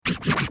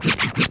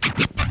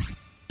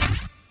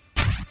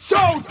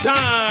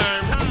time.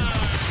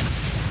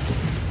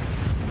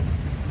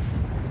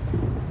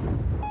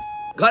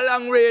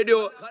 Galang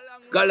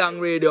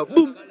Radio,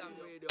 boom.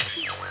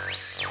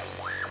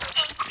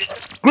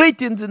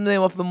 Greetings in the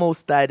name of the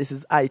Most High. This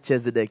is I,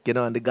 Chezidek,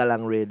 on the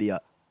Galang Radio.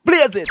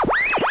 Blaze it!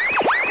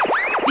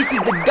 This is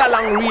the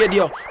Galang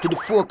Radio to the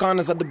four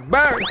corners of the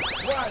bird. 1,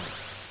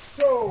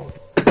 2.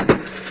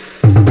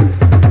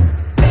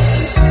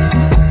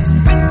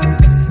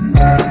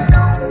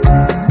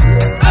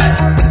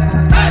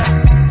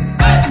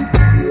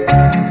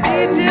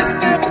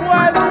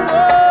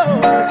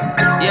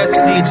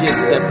 DJ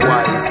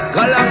Stepwise,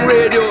 Galang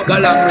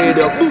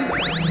Radio, boom.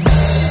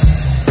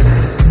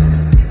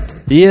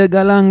 Y el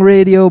Galang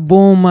Radio,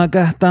 boom,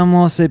 acá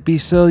estamos,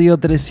 episodio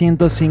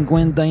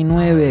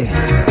 359.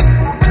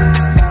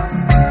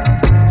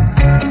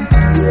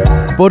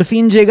 Por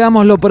fin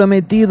llegamos lo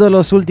prometido,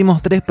 los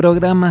últimos 3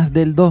 programas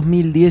del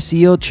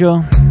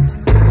 2018.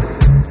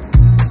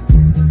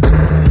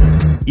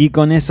 Y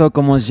con eso,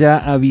 como ya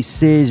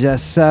avisé, ya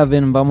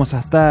saben, vamos a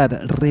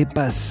estar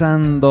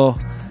repasando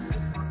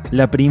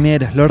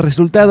los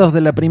resultados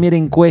de la primera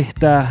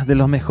encuesta de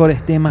los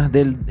mejores temas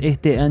de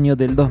este año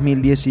del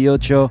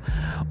 2018.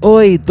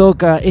 Hoy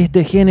toca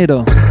este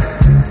género.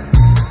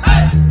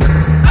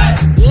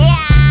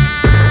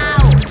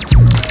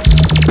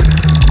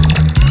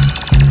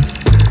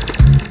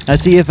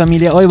 Así es,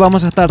 familia, hoy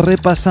vamos a estar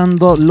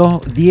repasando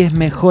los 10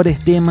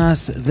 mejores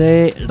temas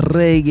de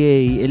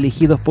reggae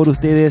elegidos por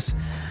ustedes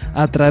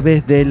a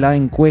través de la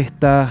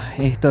encuesta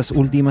estas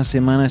últimas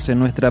semanas en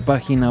nuestra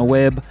página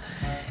web.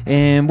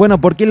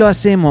 Bueno, ¿por qué lo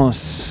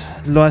hacemos?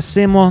 Lo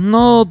hacemos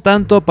no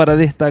tanto para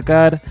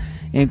destacar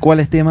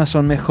cuáles temas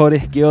son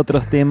mejores que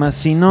otros temas,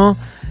 sino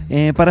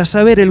para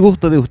saber el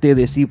gusto de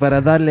ustedes y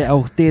para darle a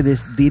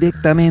ustedes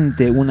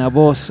directamente una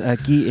voz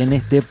aquí en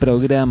este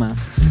programa.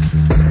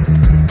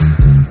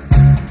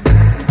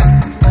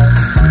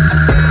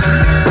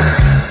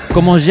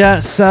 Como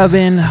ya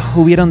saben,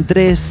 hubieron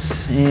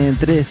tres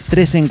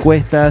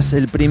encuestas,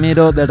 el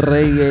primero de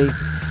reggae,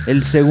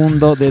 el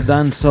segundo de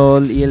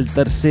dancehall y el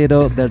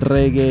tercero de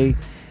reggae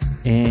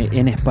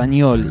en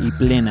español y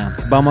plena.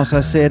 Vamos a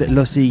hacer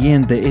lo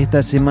siguiente,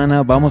 esta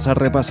semana vamos a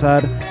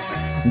repasar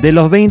de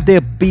los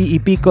 20 y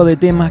pico de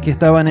temas que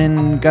estaban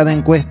en cada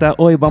encuesta.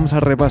 Hoy vamos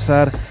a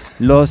repasar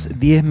los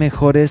 10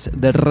 mejores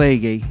de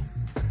reggae.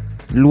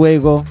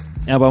 Luego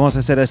vamos a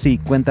hacer así,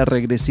 cuenta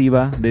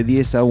regresiva de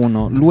 10 a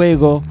 1.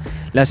 Luego,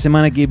 la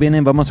semana que viene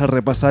vamos a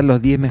repasar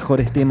los 10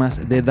 mejores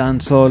temas de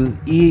dancehall.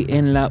 Y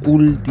en la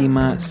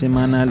última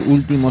semana, el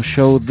último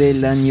show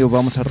del año,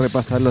 vamos a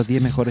repasar los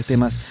 10 mejores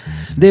temas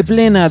de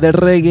plena de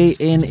reggae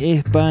en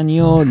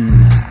español.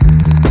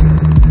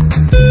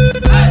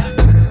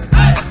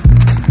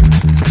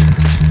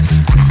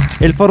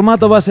 El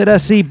formato va a ser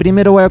así.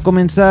 Primero voy a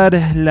comenzar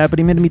la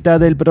primera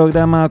mitad del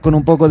programa con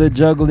un poco de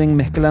juggling,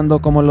 mezclando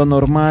como lo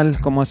normal,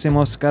 como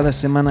hacemos cada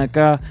semana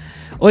acá.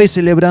 Hoy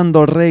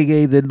celebrando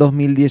reggae del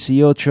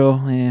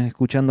 2018,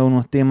 escuchando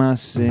unos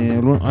temas,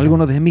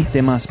 algunos de mis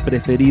temas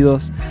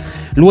preferidos.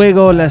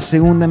 Luego, la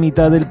segunda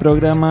mitad del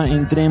programa,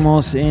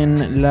 entremos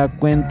en la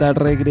cuenta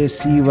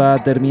regresiva,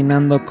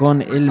 terminando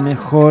con el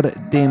mejor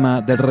tema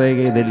de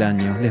reggae del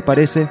año. ¿Les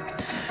parece?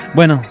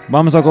 Bueno,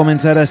 vamos a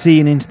comenzar así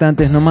en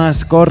instantes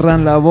nomás.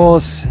 Corran la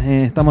voz.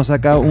 Estamos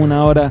acá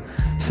una hora.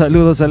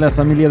 Saludos a la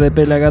familia de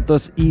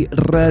Pelagatos y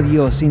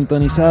Radio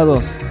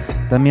sintonizados.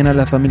 También a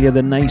la familia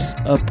de Nice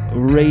Up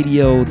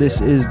Radio.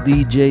 This is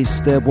DJ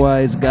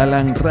Stepwise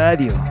Galang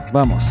Radio.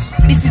 Vamos.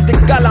 This is the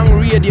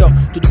Galang Radio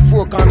to the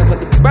four corners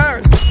of the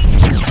bird.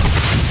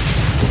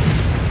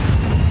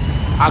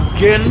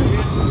 Again,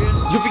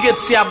 you forget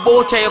see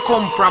about where you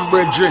come from,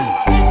 brethren.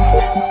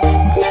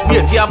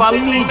 Wait, you have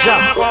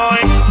amnesia.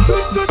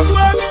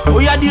 Oh,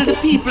 you deal the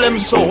people them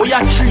so, oh, you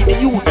treat the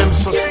youth them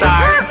so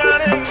star.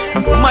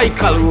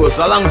 Michael Rose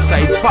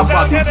alongside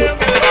Papa B.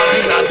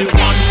 And the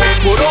one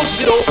who go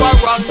sit over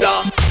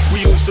Rwanda. We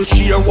used to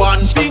share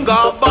one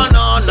finger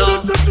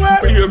banana.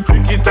 Play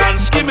cricket and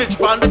skimmage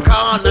from the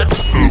corner.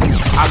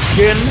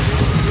 Again,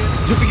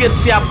 you forget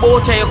see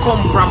about where you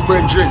come from,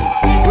 brethren.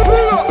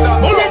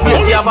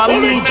 Wait, you have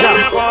amnesia.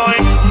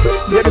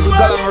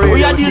 Oh,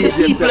 you deal the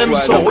people them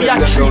so, oh,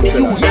 you treat the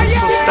youth them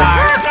so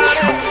star.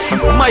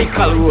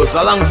 Michael Rose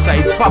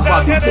alongside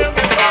Papa B.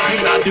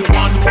 And the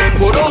one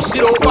who go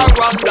sit over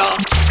Rwanda.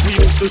 We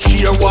used to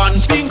share one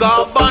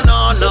finger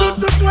banana.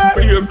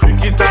 Play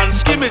cricket and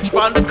skimmage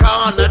from the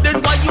corner.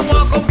 Then why you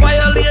want to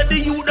violate the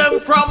youth them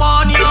from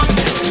on ya?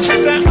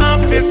 Say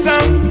officer,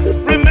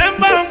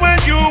 remember where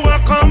you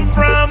were come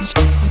from.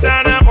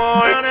 Stand up,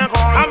 boy.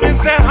 I mean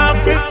say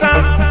officer,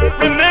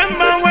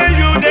 remember where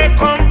you they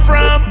come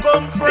from.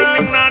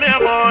 Sticking on your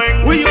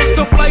boy. We used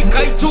to fly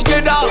kite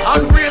together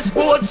and race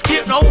boat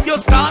skate. Now you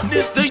start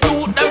this the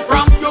youth them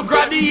from your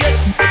graduate.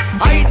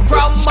 Hide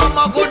from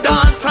mama go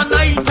dance at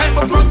night time.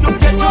 But from you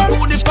get your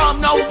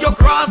uniform now you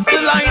cross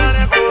the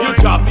line. Your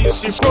job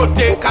is to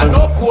protect and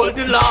uphold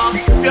the law.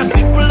 Your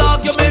simple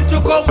argument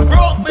to come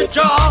broke me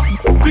jaw.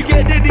 We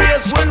get the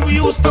days when we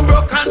used to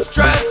broke and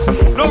stress.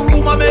 No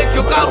room I make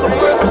you call my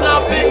person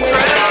of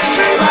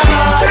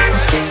interest.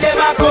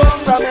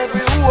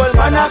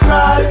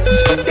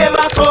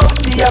 a come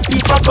to your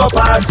people cup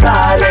or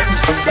stall.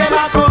 Them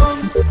a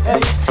come,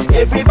 hey.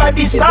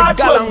 Everybody start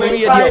Galang with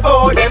Radio.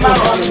 5-0. Them a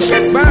come,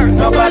 yes.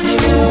 Nobody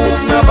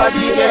move,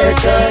 nobody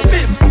get hurt.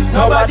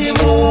 Nobody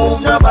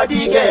move,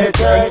 nobody get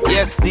hurt.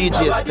 Yes,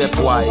 DJ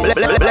Stepwise.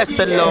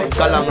 Blessed love,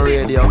 Galang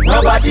Radio.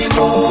 Nobody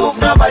move,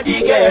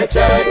 nobody get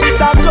hurt. It's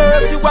a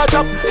curfew watch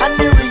up and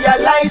me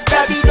realize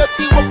that the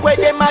dirty work where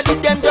them a do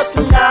them just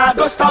nah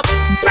go stop.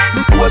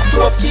 Because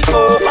to kick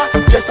over,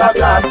 just a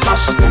glass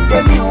smash.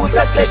 Them use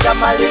a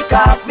sledgehammer lick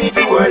off me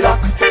door lock.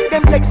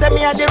 Them text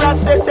me and the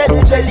rest say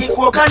sell jelly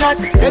coconut.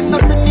 Them no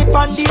see me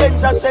on the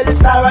ends I sell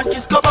star and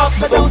kiss cup off.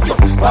 So don't you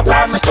spot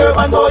on my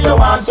turban boy you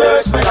want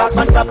search me last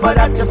man top of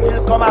that you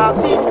still come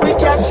asking for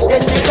cash.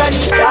 Then the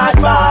granny start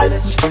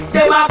balling.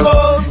 Them a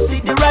come see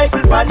the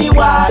rifle on the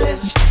wall.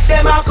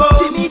 Them a come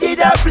Jimmy did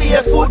a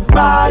play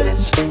football.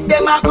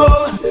 Them a go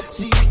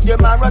see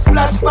them a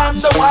splash from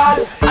the wall.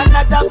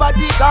 Another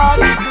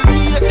bodyguard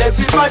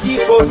everybody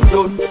fun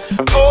done.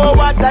 Oh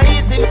what a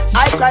easy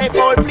I cry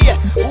for play.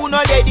 Who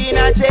no dead in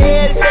a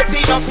jail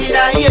stepping up in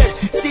a age.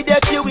 See the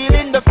fuel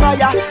in the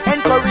fire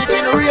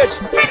encouraging rage.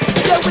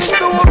 Yeah we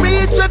so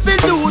reach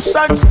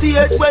revolution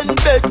stage when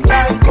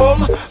bedtime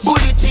come.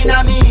 Bullet in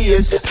a me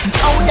ears.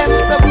 How them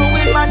so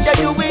going man they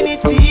doing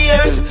it for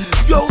years.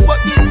 Yo but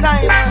this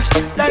time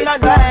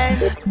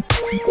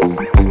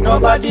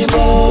nobody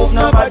move,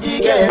 nobody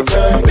get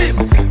hurt.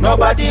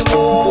 Nobody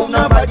move,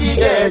 nobody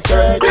get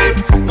hurt.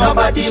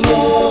 Nobody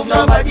move,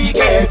 nobody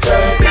get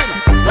hurt.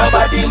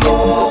 Nobody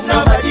move,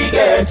 nobody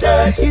get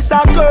hurt. It's a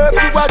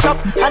curfew watch up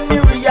and me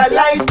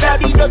realize that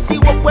the dirty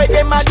work where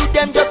them a do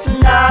them just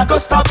nah go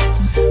stop.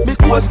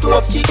 Because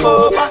to kick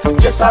over,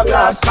 just a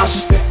glass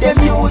smash. Them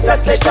use a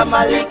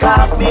sledgehammer lick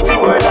off me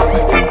door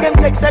lock. Them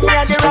text me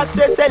and the rest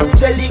say sell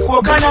jelly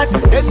coconut.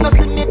 Them no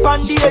see me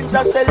on the ends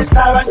I sell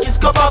star and kiss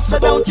cup off. So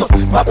don't you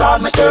spot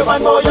on my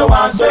turban boy you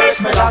want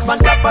search me last man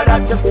top of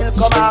that you still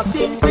come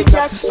asking for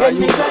cash. When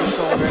me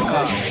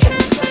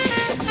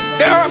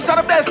The herbs are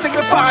the best thing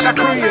the father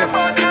create.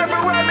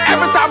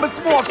 Every time I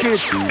smoke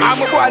it,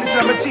 I'm a boil it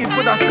in my teeth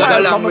with a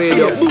smile on my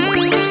face.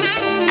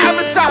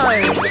 Every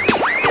time,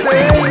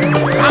 say,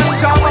 I'm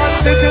Shaman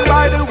sitting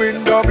by the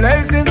window,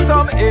 blazing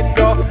some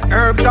Indo.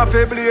 Herbs are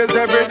fi blaze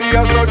every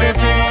day, so the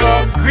thing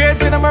go.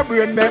 Creating in my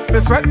brain, make me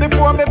sweat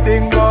before me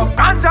bingo.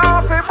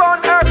 Ganja fi burn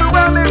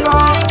everywhere me go.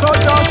 So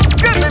just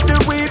give me the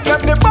weed,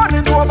 let me burn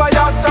it over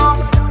your song.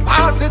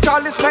 Pass it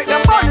all, let's make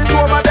them burn it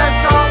over their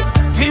song.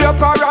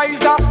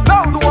 Vaporizer,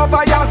 loud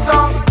over your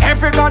song.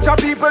 Every ganja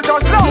people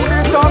just load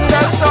it up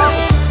their song.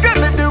 Give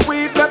me the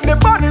weed, let me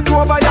burn it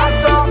over your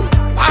song.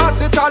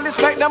 Pass it all, let's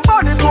make them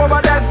burn it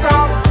over their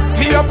song.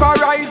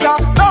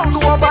 Vaporizer, loud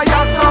over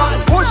your song.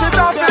 Push it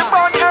up and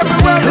burn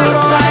everywhere. Good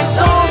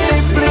vibes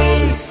only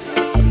please.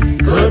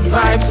 Good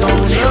vibes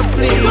only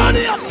please.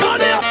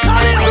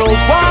 The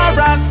war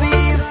I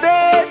see is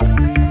dead.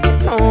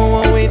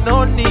 Oh, we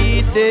don't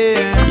need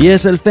it. Y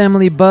es el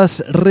Family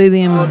Bus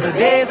Rhythm. All the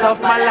days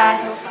of my life.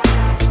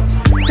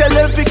 Tell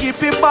them to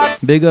keep it back.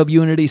 Big Up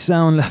Unity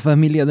Sound, la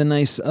familia de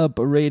Nice Up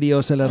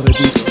Radio, se la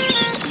repito.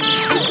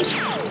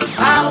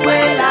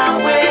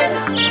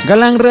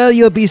 Galang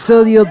Radio,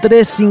 episodio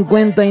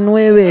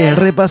 359,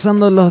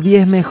 repasando los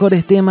 10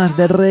 mejores temas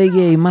de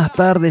reggae y más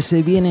tarde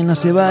se vienen, no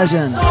se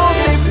vayan.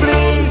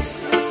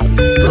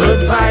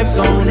 Good vibes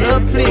only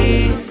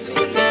please.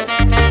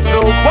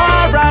 The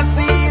war I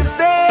see is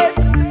dead.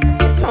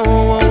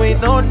 Oh, we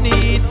don't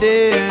need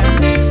it.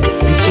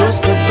 It's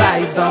just good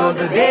vibes all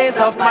the days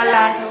of my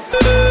life.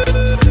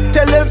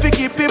 Tell them to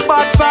keep it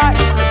bad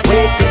vibes.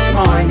 Wake this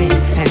morning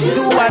and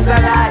do as I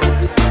like.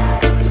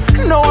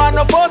 No one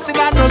no fussing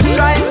and no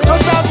strife.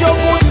 Just have your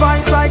good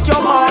vibes like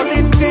your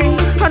morning tea.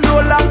 And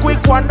roll a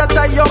quick one that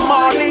are your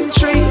morning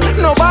tree.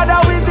 No bother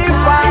with the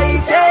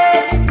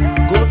fighting.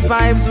 Good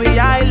vibes we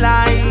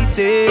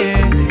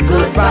highlighting.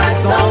 Good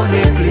vibes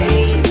only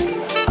please.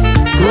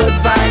 Good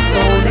vibes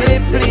only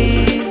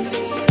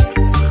please.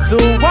 The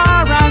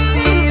war I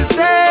see is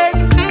dead.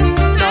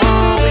 No,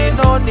 we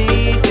don't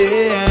need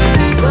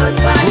it. Good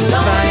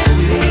vibes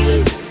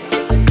please.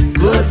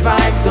 Good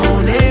vibes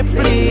only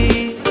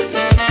please.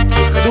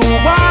 The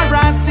war I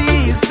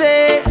see is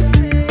dead.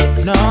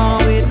 No,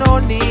 we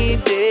don't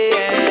need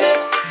it.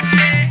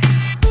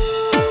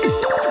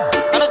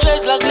 And I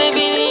trade like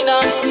living in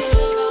a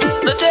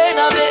the chain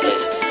of it.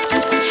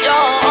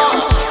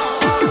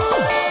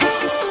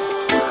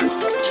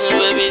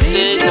 Baby,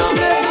 say no.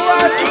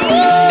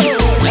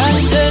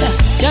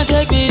 Can't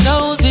take me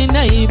nosy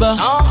neighbor.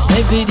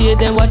 Every day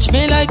them watch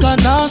me like a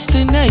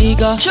nasty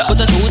nigga.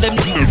 But I told them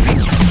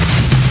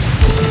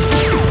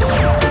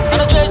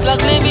and I trade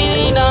like living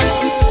in a.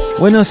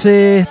 Bueno,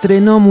 se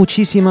estrenó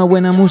muchísima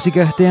buena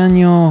música este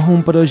año,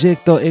 un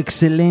proyecto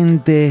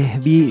excelente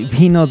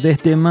vino de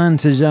este man,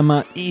 se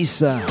llama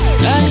Isa.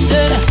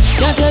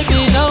 Can't take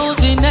me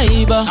nosy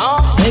neighbor.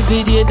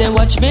 Every day them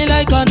watch me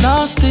like a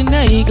nasty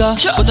nigga.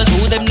 But I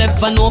know them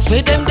never know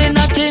for them they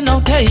not in no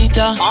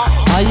cater.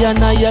 I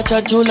and I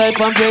chat to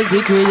life and praise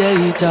the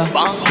creator.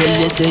 Tell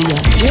you say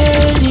yeah,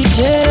 Jedi,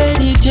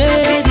 Jedi,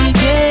 Jedi,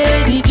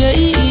 Jedi,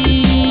 Jedi.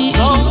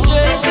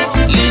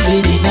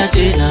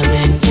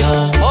 tenement,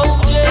 yeah.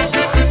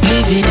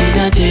 Living in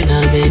a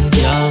tenement,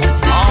 yeah.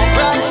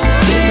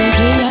 Let me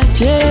say that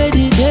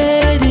Jady.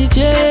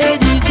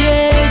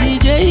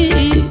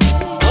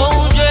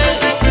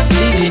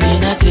 Living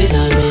in a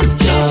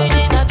tenement, yeah.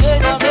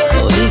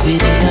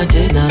 Living in a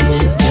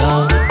tenement,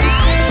 yeah.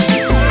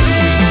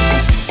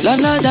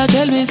 Landlord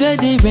tell me say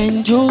the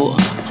rent due.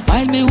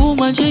 While me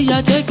woman she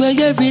a take away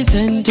every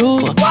cent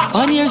too.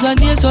 On years and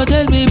years so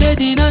tell me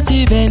bedi not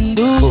even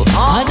do.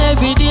 And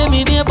every day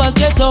me neighbors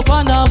get up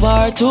on a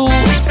bar too.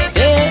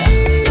 Yeah.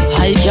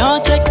 I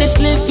can't take this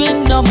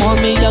living no more.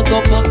 Me a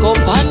go pack up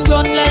and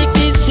run like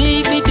the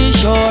sea for the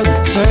shore.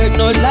 Certain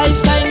no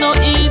lifestyle no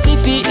easy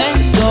fi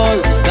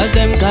endure. Cause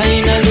them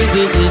kinda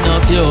living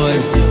up pure.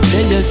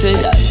 Then you say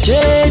that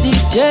Jady.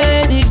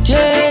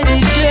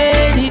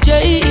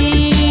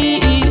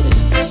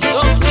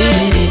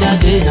 Living in a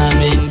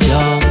tenement,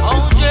 yeah.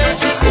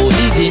 Oh,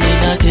 living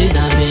in a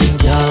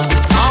tenement, yeah.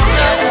 I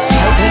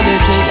tell you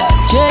say that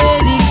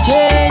Jady.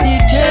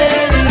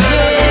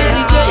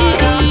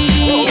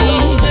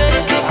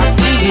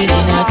 Living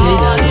in a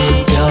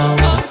tenement, yeah.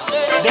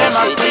 Them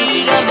a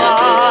free the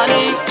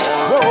money.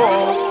 Whoa,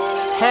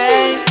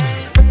 hey,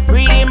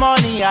 free the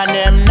money and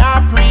them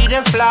not free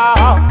the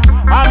flock.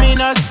 I mean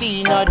no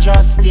see no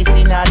justice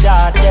in a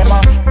that. Them a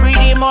free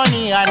the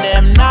money and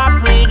them not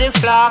free the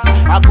flock.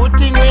 A good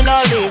thing we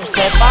no live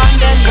step on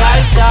them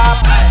right top.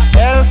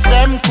 Else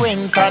them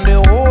quint and the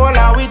whole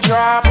a we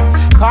drop.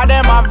 Cause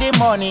them have the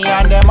money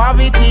and them have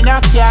it in a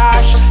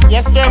cash.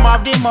 Yes, them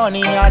have the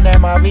money and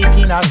them have it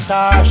in a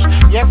stash.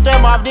 Yes,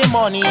 them have the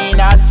money in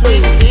a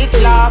sweet seat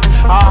lock.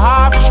 A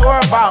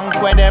half-shore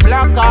bank where them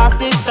lock off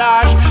the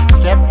stash.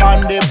 Step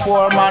on the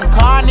poor man,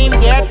 can't him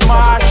get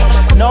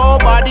mashed.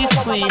 Nobody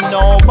scream,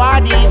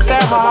 nobody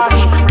say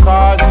hush.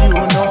 Cause you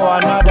know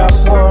another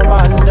poor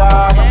man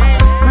dog.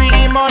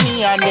 Pretty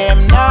money and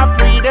them not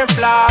free the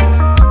flock.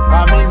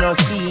 I mean no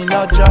see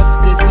no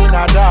justice in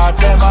a that.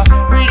 Them a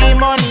pretty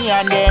money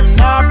and them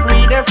not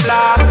free the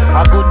flock.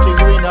 A good thing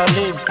we no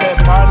live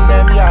step on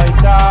them yeah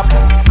top.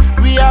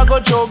 We a go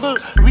juggle,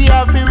 we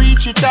have to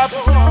reach it up.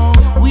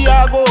 We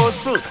a go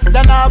hustle,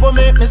 then I go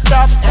make me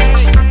stop.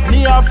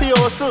 Me a fi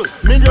hustle,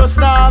 me just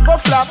nah go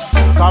flop.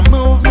 Come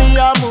move me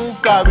a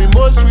move, cause we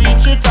must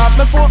reach it up.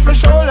 Me put my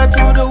shoulder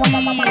to the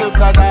wheel,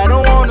 cause I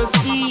don't wanna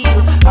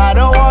steal, I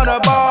don't wanna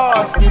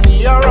boss. Give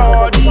me a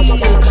raw deal,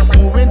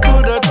 moving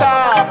to the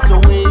top, so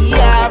we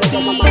I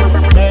feel.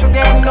 Make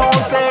them know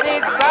say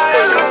it's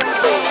silence.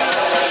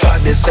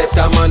 Body set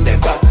a man them,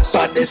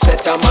 body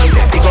set a man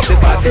them. Pick up the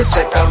body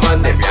set a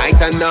man them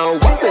right and now.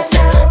 What we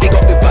say? Pick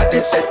up the body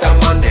set a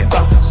man them,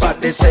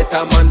 body set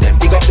a man them.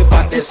 Pick up the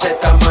body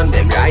set a man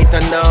them right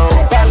and now.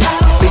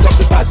 Pick up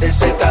the body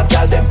set a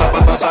gal them,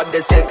 body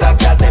set a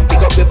gal them.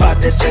 Pick up the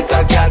body set a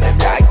gal them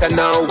right and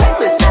now. What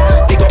we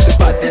say? Pick up the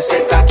body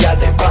set a gal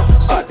them,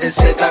 body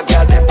set a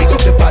gal them. Pick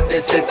up the body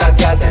set a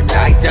gal them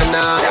right and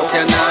now.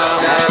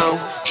 Now,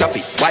 chop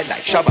it wild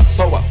like Shabba,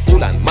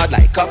 powerful and mad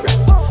like Cobra.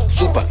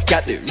 Super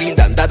cat, the real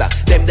dan dada.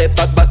 Them they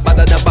bad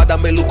than bad.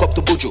 Me look up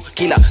to Buju,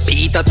 Killer,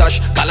 Peter Tosh,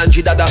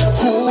 Kalanji dada.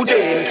 Who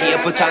them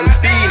Capleton,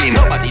 Beanie?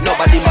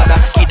 Nobody matter.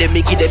 Give them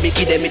it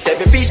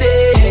every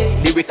day.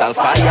 Lyrical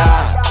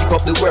fire, keep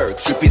up the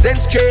works. Represent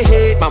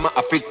straight. Mama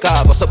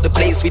Africa, bust up the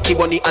place with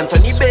T-Bonnie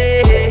Anthony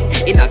Bay.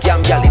 In a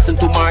Gambia, listen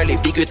to Marley,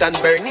 Biggot and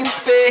Burning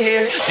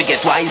Spear.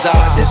 Forget wiser.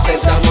 Body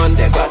set a man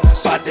them,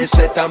 body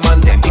set a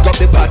man them. Pick up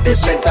the body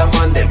set a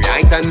man them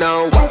right and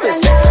now. What we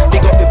say?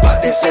 Pick up the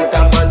body set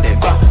a man them.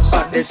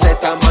 Body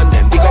set a man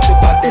them, pick up the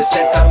body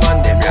set a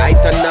man them right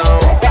and now.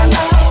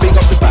 Pick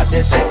up the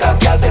body set a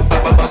gal them,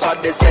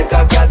 body set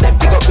a gal them,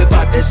 pick up the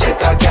body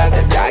set a gal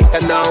them right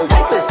and now.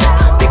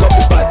 Pick up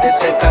the body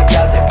set a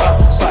gal them,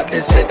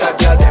 body set a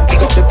gal them,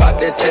 pick up the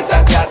body set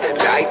a gal them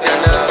right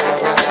and now.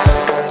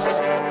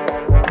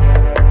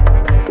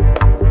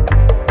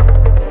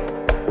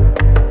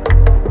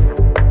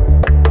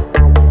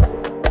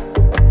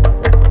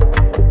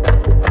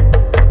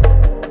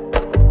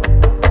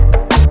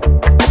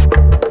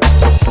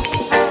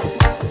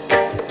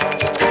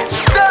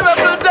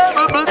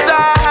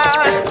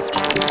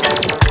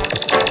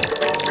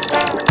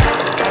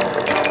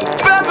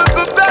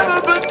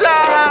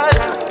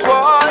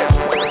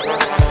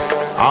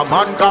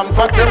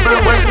 Uncomfortable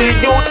when the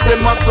youths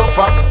them a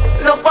suffer.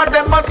 Enough of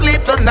them a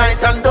sleep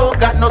tonight and don't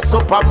got no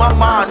supper.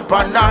 Mama and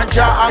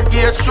Panaja and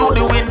gaze through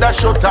the window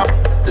shut up.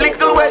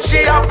 Little where she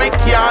have it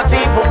can't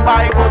even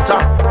buy butter.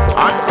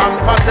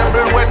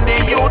 Uncomfortable when the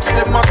youths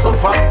them a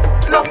suffer.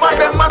 Enough of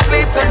them a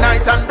sleep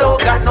tonight and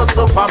don't got no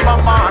supper.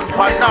 Mama and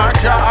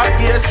Panaja and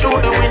gaze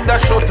through the window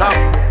shut up.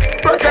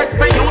 Protect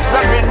the youths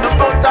that in the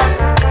gutter.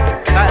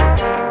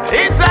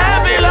 It's a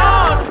heavy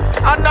load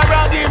on the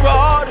raggy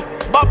road.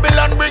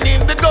 Babylon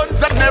bringing the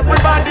guns and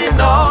everybody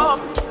know.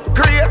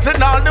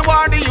 Creating all the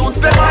war, the youths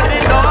them had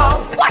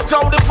enough. Watch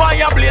how the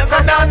fire blaze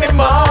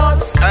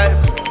anonymous. Hey,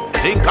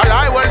 think a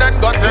lie well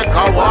then go take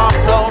a walk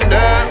down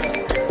there.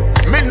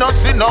 Me no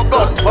see no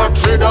gun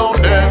factory down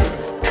there,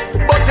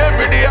 but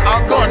every day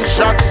a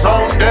gunshot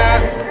sound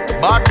there.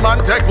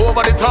 Batman take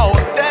over the town.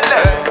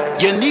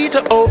 You need to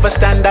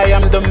overstand, I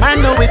am the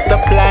man with the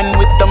plan,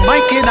 with the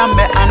mic in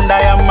my hand, I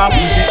am a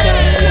musical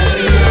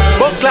warrior.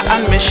 Buckler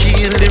and my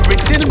shield,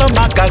 lyrics in my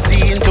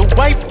magazine to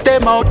wipe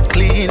them out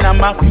clean.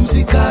 I'm a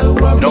musical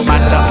warrior. No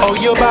matter how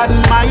you bad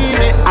mind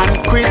me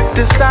and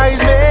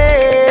criticize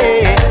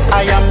me,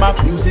 I am a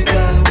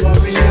musical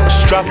warrior.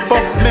 Strap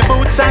up my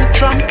boots and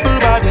trample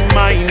bad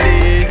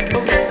minded,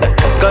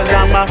 cause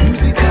I'm a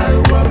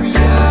musical warrior.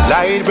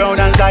 Light brown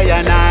and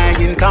cyanide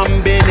in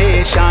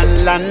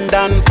combination.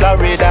 London,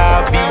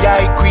 Florida,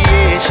 VI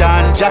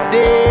creation.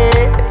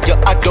 Jade, you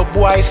a dub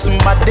boy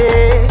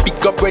smaddy.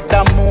 Pick up red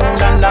the moon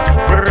and a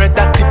bread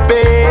at the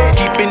bay.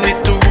 Keeping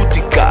it to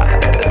Rutica.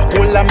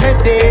 All a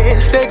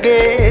mede,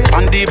 sege.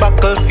 On the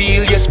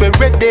battlefield, yes we're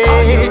ready.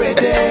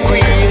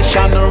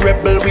 Creation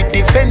rebel we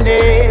defend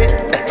it.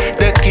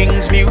 The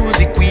king's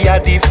music we are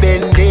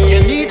defending.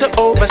 You need to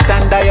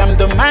overstand, I am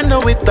the man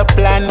with the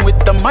plan,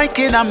 with the mic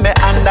in my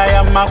hand, I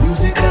am a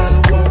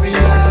musical warrior.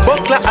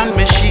 Buckler and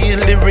my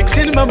shield, lyrics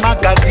in my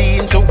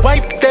magazine to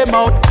wipe them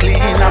out clean.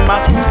 I'm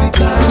a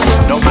musical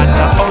warrior. No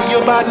matter how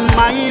you bad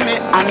mind me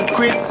and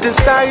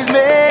criticize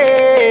me,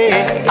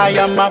 I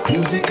am a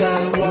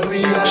musical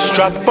warrior.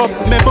 Strap up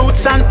my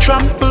boots and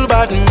trample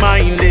bad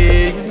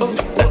minded,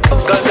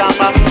 cause I'm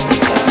a musical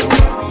warrior.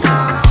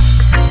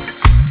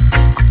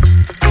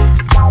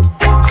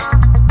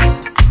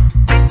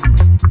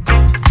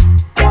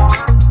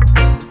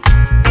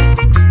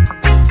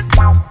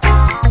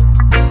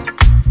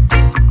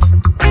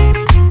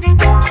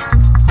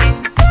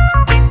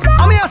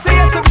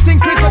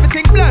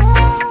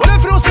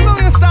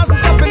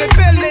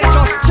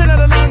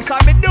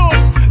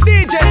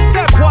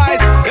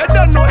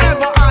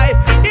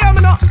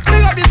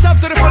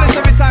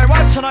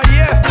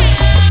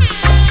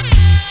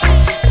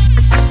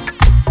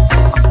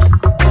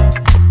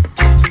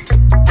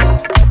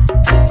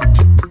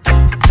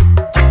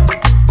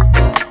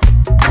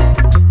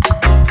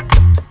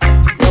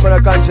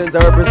 I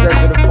represent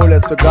to the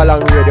fullest for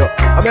Galang Radio.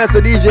 I'm here to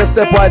DJ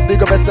Stepwise,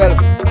 big up yourself.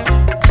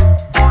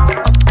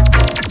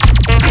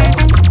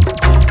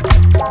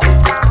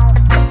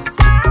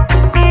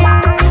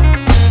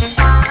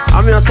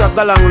 I'm here to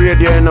Galang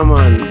Radio, you know,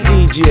 man.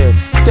 DJ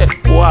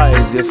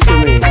Stepwise, you see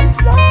me?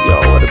 Yo,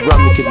 what the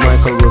Grammy Kid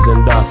Michael Rose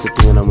and Darcy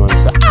thing, you know, man.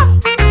 So,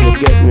 you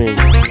get me?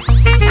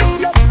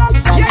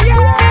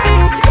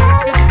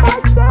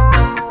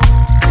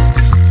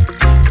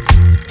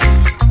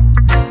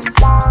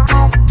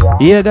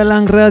 Y a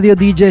Galang Radio,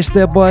 DJ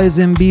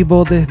Stepwise en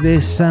vivo desde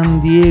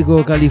San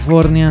Diego,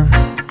 California.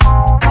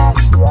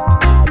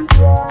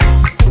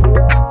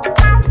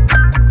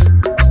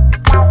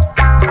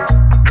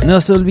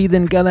 No se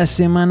olviden, cada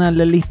semana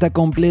la lista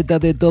completa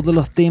de todos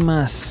los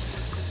temas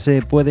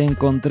se puede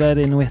encontrar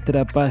en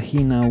nuestra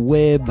página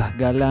web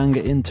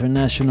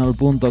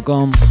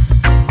galanginternational.com.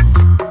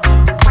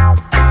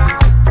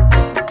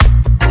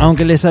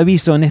 Aunque les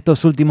aviso, en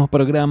estos últimos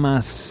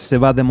programas se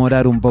va a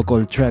demorar un poco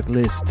el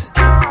tracklist.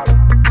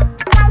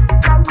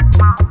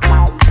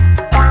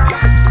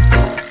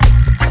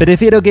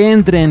 Prefiero que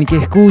entren, que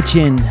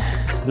escuchen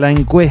la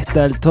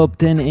encuesta, el top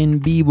 10 en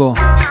vivo.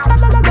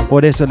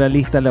 Por eso la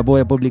lista la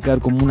voy a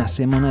publicar como una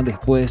semana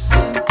después.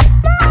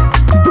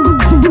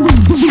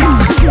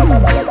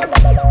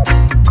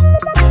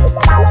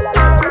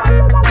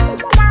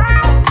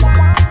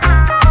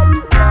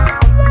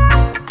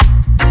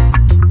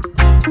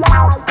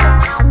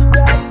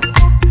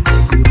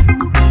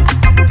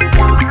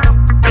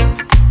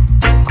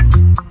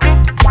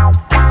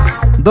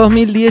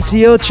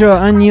 ...2018,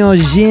 año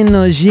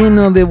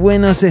lleno de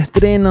buenos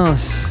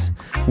estrenos,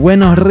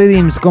 buenos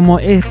rhythms como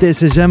este,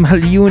 se llama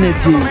el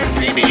Unity.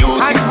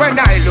 And when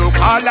I look,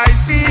 all I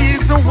see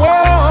is a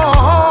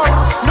war.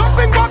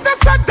 Nothing but the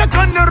set that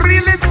can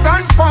really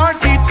stand for.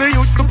 Teach the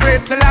youth to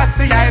praise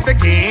Selassie, I the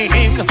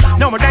king.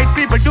 Nowadays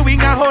people doing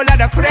a whole lot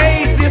of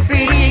crazy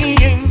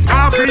things.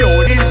 Our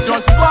road is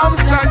just bombs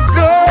and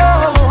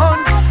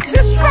guns,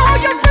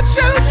 destroying the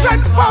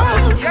children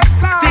fun.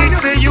 Teach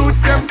the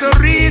youth them to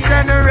read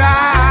and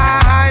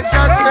write.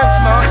 Just be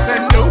smart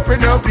and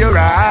open up your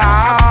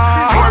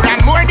eyes. More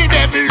and more the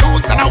devil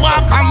loose and I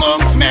walk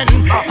amongst men.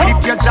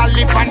 If you're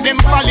jolly and them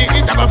folly,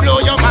 it's gonna blow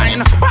your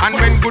mind. And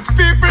when good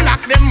people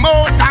knock them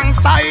out and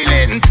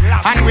silence,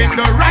 and when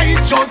the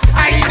righteous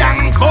hide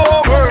and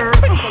cover,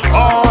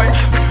 oh,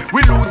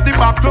 we lose the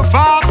battle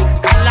fast.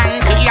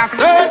 Galangia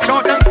search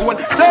out them soul,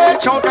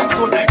 search out them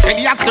soul. Can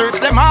you search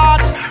them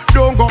heart?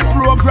 Don't go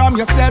program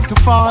yourself to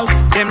false.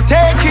 Them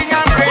taking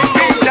and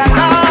breaking the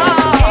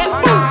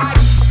law.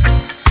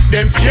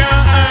 Them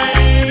can't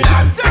hide,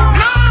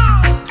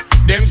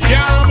 them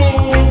can't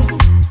move.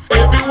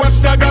 Every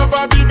watchdog have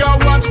a bigger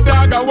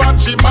watchdog, a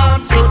watch him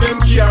out, so them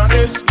can't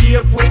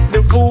escape with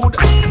the food.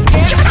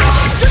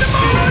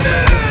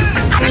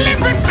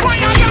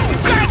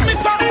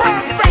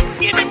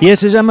 Y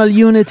eso se llama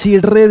el Unity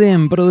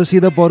Rhythm,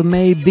 producido por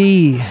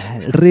Maybe.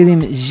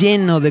 Rhythm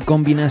lleno de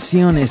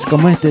combinaciones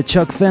como este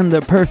Chuck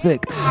Fender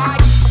Perfect.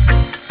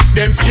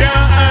 Them can't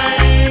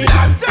hide,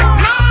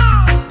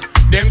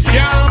 them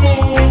can't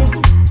move.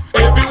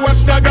 Every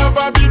watchdog have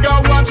a bigger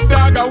bigger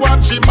watchdog, I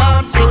watch him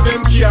man, so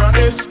them can't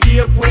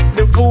escape with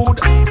the food.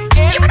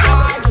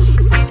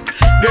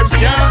 Them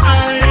can't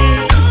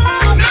hide,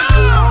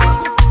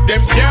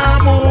 them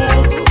can't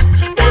move.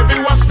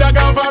 Every watchdog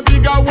have a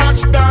bigger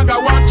watchdog, I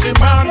watch him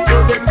man,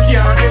 so them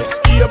can't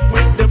escape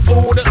with the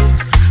food.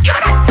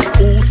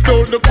 Who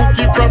stole the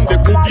cookie from the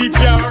cookie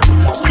jar?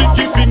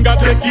 Sticky finger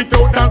take it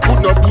out and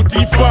could not put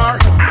it far.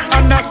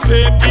 And I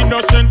said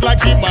innocent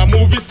like him a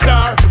movie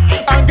star,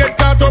 and get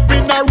caught up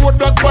in a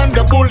roadblock on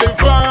the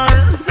boulevard.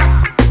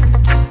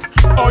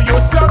 Oh, you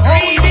so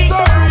greedy,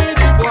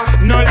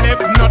 no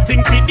left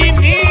nothing for the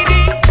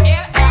needy.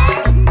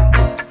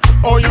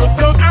 Oh, you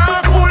so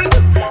awful,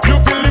 you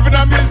feel living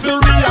a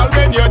misery all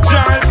when you're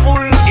joyful.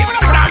 Even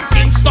from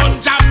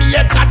Kingston,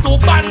 Jamaica to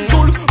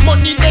Banjul,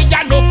 money they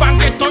are no and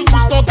get to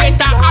use to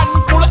get a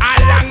handful. A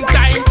long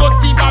time, but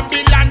see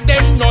Babylon,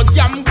 them not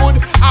damn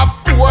good. Have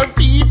poor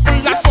people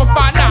that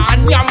suffer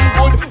and damn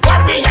good.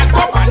 Warriors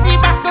up on the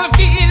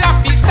battlefield of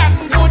the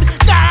stand good.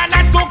 Ghana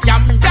to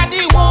Gambia,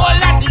 the whole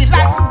of the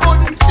land good.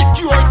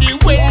 Secure the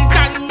wealth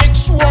and make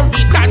sure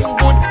we done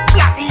good.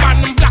 Black man,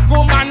 black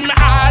woman,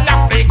 all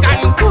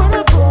African good.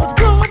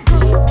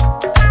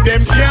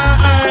 Them can't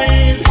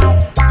hide,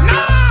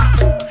 nah.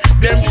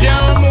 Them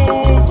can't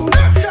move.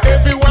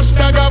 Every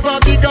watchdog have a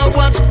bigger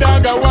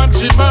watchdog, I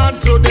watch him man,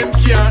 so them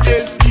can't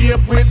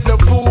escape with the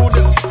food.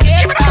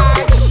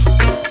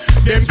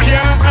 Them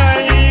can't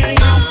hide,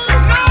 nah.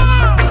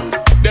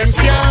 Them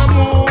can't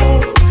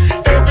move.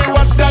 Every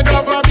watchdog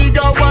have a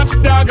bigger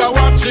watchdog, I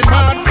watch him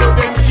man, so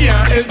them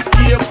can't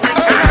escape with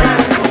the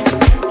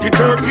food. The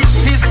dirty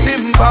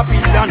system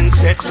Babylon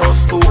set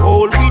us to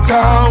hold we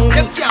down,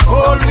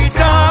 hold we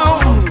down.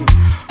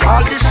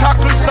 All the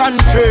shackles and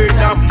chains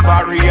and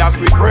barriers,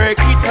 we break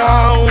it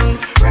down,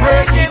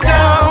 break it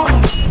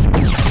down.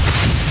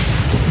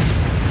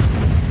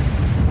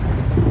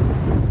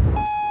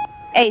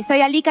 Hey,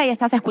 soy Alika y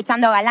estás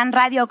escuchando Galán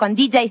Radio con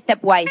DJ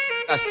Stepwise.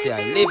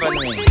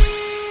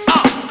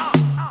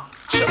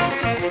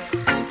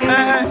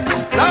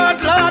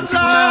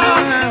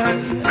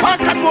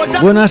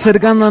 Bueno,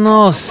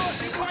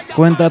 acercándonos,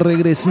 cuenta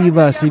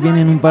regresiva, si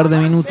vienen un par de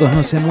minutos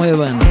no se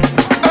muevan.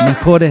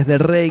 Mejores de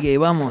reggae,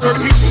 vamos.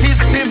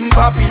 System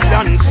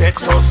Babylon set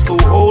us to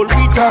hold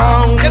we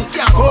down,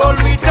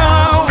 hold we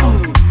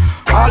down.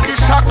 All the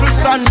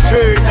shackles and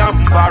chains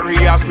and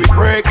barriers, we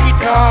break it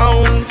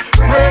down,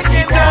 break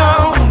it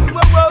down.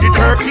 The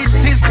dirty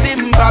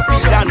system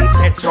Babylon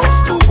set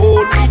us to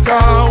hold we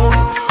down,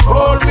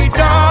 hold we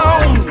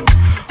down.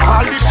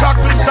 All the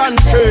shackles and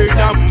chains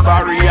and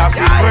barriers,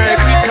 we break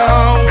it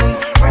down,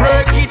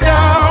 break it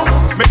down.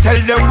 Me tell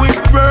them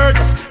with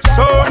words,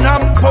 son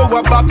and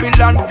power,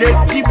 Babylon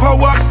get the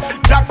power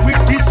that we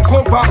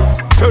discover.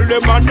 Tell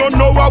them I don't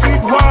know how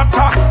with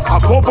water, a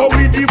bubble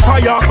with the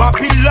fire.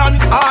 Babylon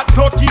heart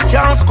dirty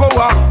can't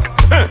score.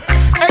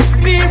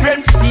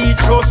 Experience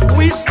teach us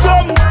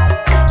wisdom,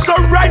 so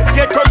rise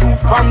get a youth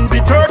from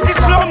the dirty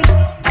slum.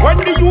 When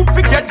the youth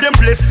forget them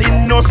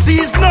blessing, no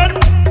seize none.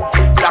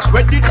 That's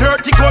when the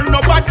dirty gun,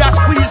 nobody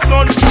squeeze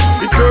none.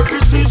 The dirty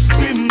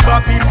system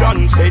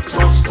Babylon set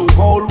us to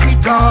hold we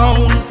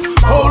down,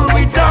 hold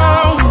we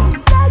down.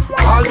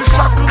 All the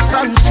shackles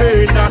and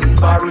chains and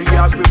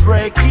barriers, we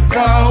break it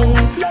down,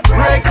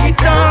 break it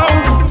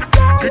down.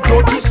 The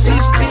dirty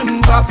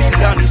system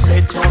Babylon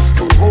set us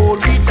to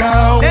hold it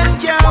down,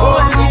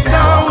 hold it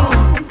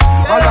down.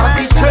 All of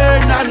the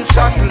chains and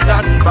shackles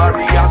and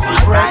barriers, we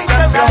break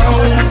them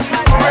down,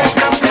 break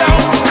them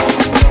down.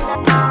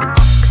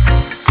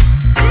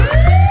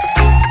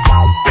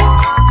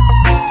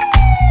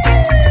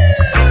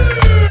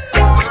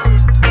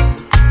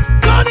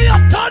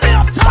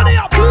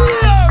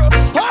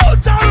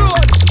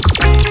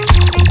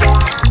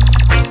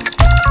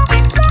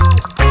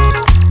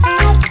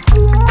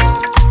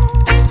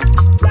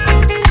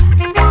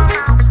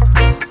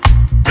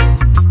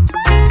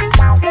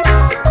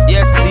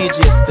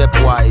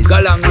 Stepwise,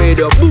 Galán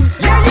Radio, boom.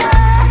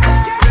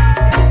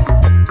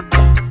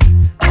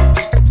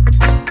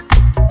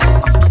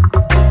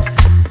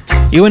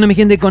 Y bueno, mi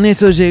gente, con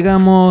eso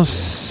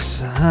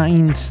llegamos a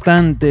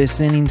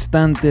instantes, en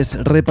instantes,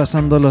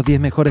 repasando los 10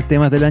 mejores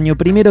temas del año.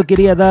 Primero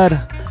quería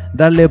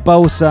darle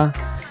pausa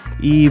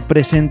y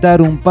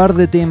presentar un par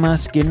de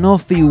temas que no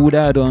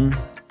figuraron,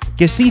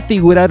 que sí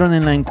figuraron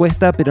en la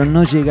encuesta, pero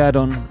no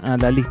llegaron a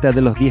la lista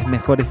de los 10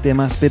 mejores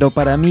temas, pero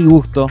para mi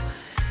gusto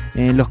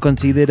los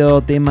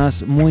considero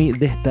temas muy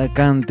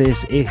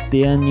destacantes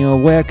este año.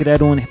 Voy a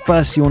crear un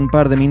espacio, un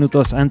par de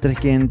minutos antes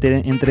que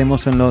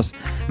entremos en los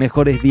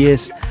mejores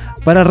 10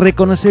 para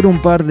reconocer un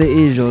par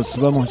de ellos.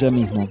 Vamos ya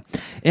mismo.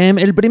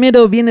 El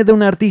primero viene de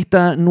un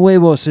artista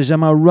nuevo, se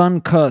llama Run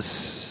Cuss.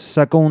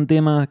 Sacó un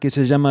tema que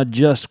se llama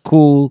Just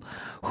Cool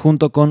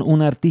junto con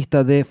un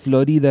artista de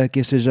Florida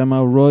que se llama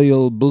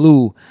Royal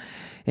Blue.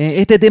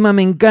 Este tema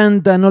me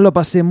encanta, no lo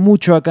pasé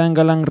mucho acá en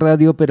Galán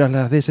Radio, pero a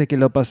las veces que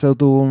lo pasé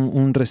tuvo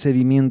un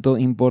recibimiento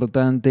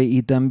importante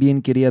y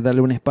también quería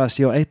darle un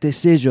espacio a este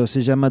sello,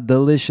 se llama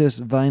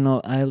Delicious Vinyl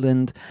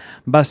Island,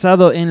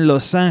 basado en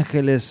Los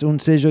Ángeles,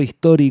 un sello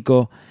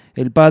histórico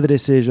el padre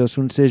sello, es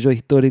un sello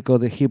histórico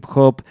de hip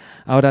hop.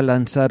 Ahora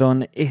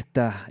lanzaron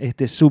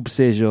este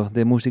subsello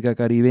de música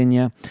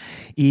caribeña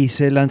y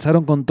se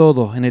lanzaron con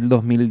todo en el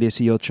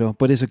 2018.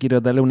 Por eso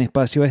quiero darle un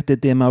espacio a este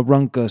tema,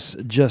 Runckus,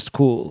 Just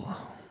Cool.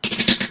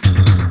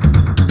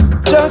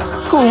 Just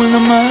cool no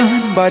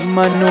man, bad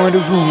man know the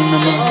rule no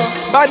man.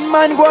 Bad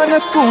man go to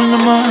school no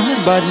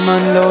man, bad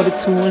man know the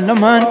tool no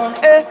man.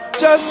 Eh,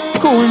 just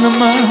cool no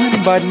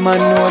man, bad man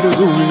know the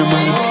rule no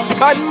man.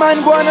 Bad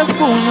man go to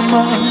school no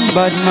man,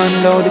 bad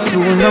man know the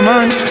tool no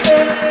man.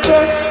 Eh,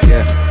 just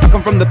I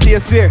come from the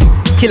place where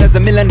killers a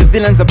million, the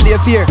villains a play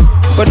fear.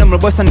 But them the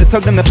boss and the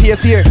thug them the pay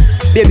fear.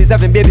 Babies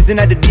having babies in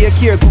the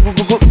daycare.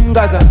 Go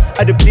Gaza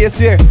at the place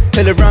where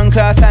tell the wrong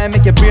class I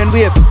make your brain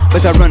wave.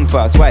 But I run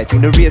fast, why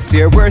think the race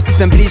fair? Worse is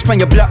them bleach from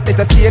your block,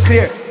 better stay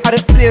clear. At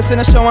the place when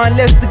I show and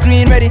less the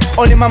green ready.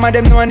 Only mama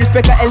them know and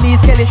respect her Elise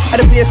Kelly. At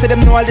the place where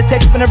them know all the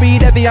text when I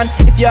read heavy. And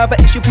if you have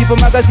an issue, people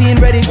magazine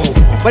ready.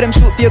 But them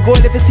shoot for your goal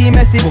if it's team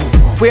messy.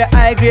 Where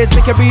high grades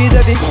make you breathe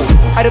heavy.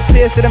 At the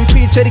place where them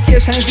preach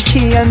education is the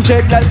key. And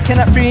dreadlocks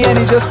cannot free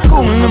any. Just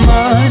cool no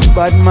man,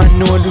 bad man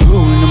know the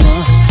rule no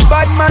man.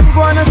 Bad man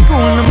go to school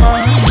no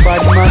man,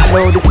 bad man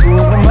know the tool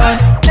no man.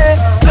 Eh,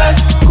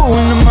 just cool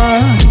no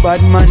man,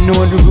 bad man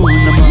know the rule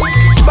no man.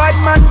 Bad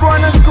man go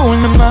to school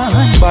no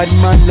man, bad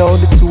man know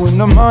the tool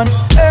no man.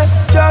 Eh,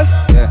 just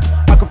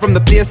I come from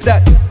the place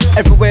that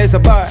everywhere's a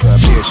bar, so a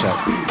beer shop.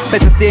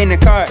 Better stay in the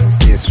car,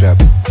 stay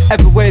strapped.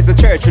 Everywhere's a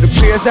church with the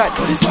prayers at.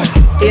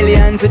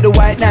 Aliens with the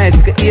white knives,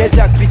 look at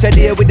ear-jocks, bitch a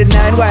day with the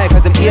 9Y.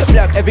 Cause them 8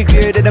 block, every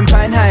grade that them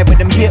find high. But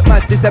them hate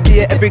must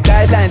disappear every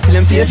guideline till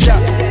them face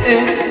shop.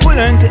 Who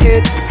learn to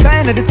it?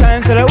 Sign of the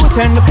times that I will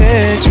turn the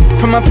page.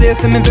 From my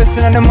place, I'm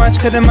investing on the match,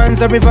 cause the man's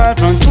a revolve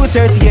from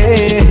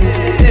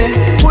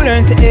 238. Who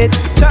learn to it?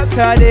 Chopped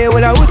all day,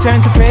 well I will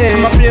turn to pray.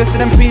 From my place,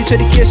 them preach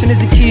education is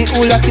the key.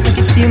 Who lock it, make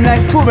it seem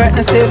like school right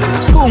now safe.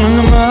 School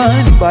no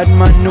man, bad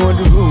man know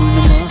the rule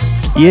no man.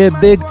 Yeah,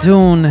 big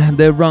tune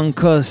de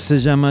Runckus, se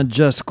llama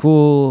Just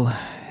Cool.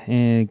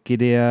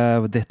 Quería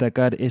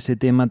destacar ese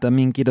tema,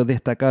 también quiero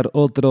destacar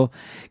otro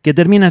que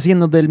termina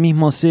siendo del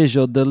mismo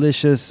sello,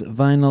 Delicious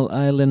Vinyl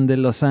Island de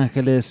Los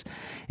Ángeles,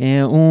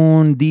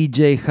 un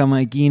DJ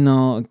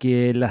jamaiquino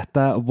que la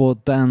está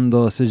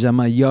botando, se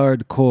llama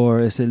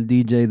Yardcore, es el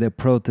DJ de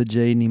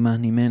Protege, ni más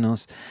ni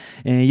menos.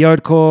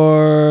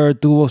 Yardcore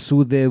tuvo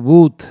su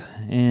debut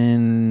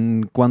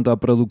en cuanto a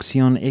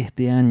producción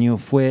este año,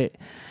 fue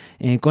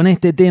con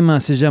este tema,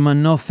 se llama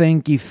No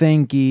Fanky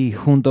Fanky,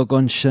 junto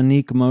con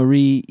Shanique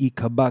Marie y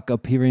Kabaka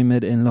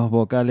Pyramid en los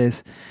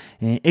vocales.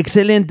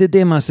 Excelente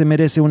tema, se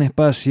merece un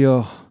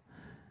espacio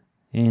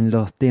en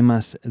los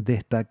temas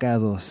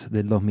destacados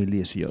del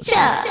 2018.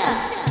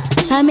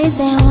 I miss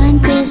a one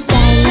to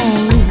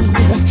style.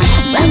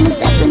 When we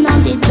stepping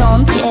on the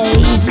dance,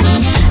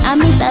 I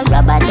miss a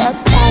rubber dub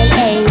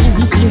style.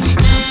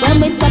 When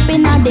we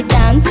stepping on the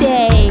dance,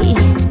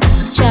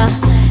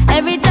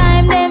 every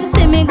time them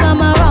see me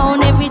come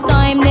around, every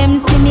time them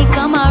see me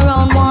come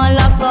around, won't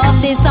lock off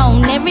the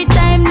sound. Every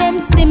time them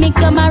see me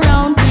come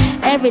around,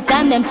 every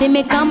time them see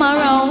me come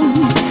around.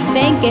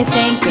 Fanky,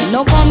 fanky,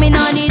 no coming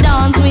on the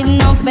dance with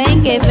no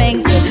fanky,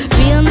 fanky.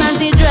 Real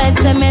naughty dread,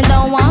 say me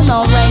don't want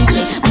no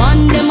renty.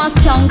 Man, them a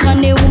skunk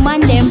and the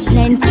woman, them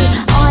plenty.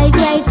 All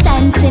great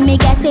sense, see me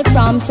get it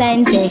from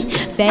Sente.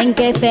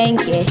 Fanky,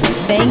 fanky,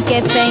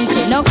 fanky,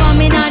 fanky. No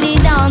coming on the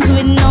dance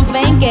with no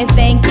fanky,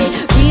 fanky.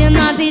 Real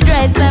naughty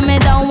dread, say me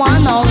don't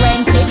want no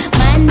renty.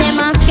 Man, them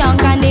a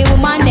skunk and the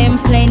woman, them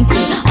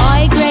plenty.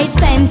 All great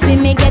sense, see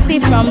me get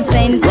it from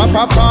Sente.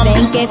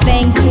 Fanky,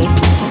 fanky.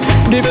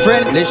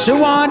 Differently, she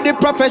want the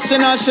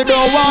professional, she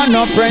don't want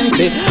no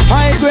prenty.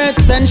 High grade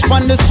stench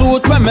on the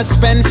suit when me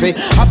spend fi.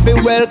 Happy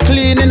well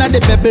clean in the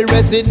baby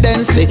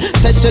residency.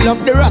 Say she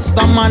love the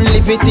Rasta man,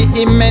 live it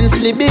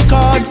immensely.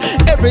 Because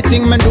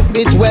everything me do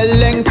it well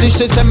lengthy.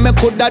 She say me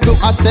coulda do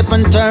a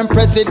 7-term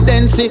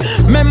presidency.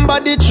 Remember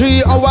the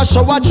 3-hour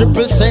show a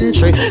triple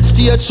century.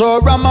 Stage show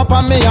ram up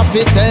and me have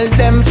to tell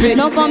them fi.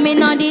 No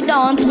coming on the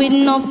dance with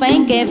no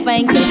fanky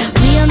fanky.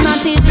 Real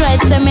naughty dread,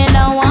 say me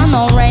don't want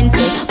no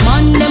renty.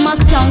 Man, them a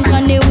skunk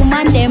and the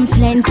woman them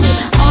plenty.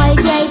 All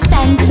great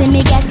sense, see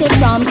me get it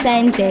from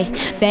Sente.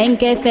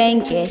 Fanky,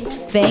 fanky,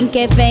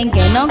 fanky,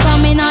 fanky. No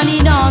coming on the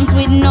dance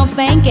with no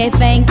fanky,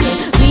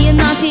 fanky. Real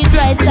naughty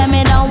dread, say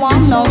me don't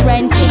want no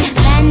renty.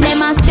 Man,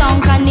 them a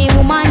skunk and the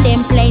woman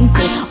them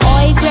plenty.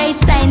 All great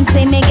sense,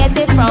 see me get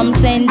it from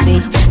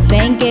Sente.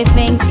 Fanky,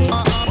 fanky.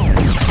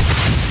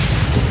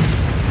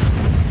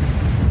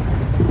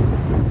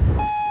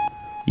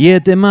 Y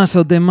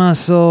temazo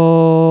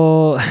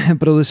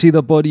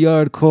producido por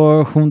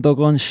Yardcore junto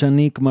con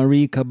Shanique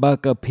Marie,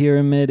 Kabaka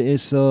Pyramid.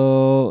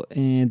 Eso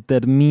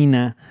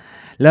termina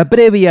La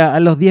previa a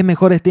los 10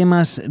 mejores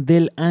temas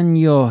del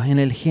año en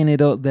el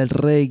género del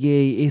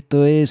reggae.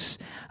 Esto es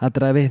a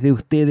través de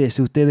ustedes.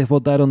 Ustedes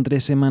votaron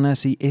 3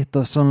 semanas y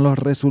estos son los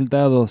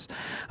resultados.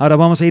 Ahora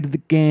vamos a ir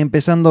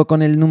empezando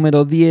con el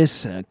número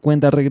 10,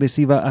 cuenta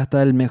regresiva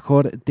hasta el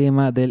mejor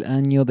tema del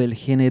año del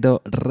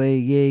género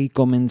reggae.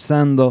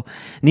 Comenzando,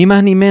 ni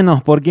más ni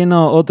menos, ¿por qué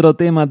no? Otro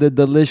tema de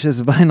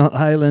Delicious Vinyl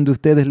Island.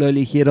 Ustedes lo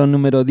eligieron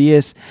número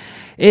 10.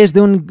 Es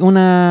de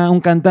un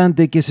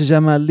cantante que se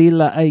llama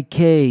Lila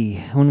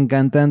IK, un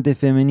cantante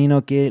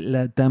femenino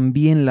que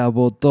también la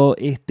votó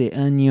este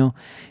año.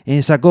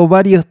 Sacó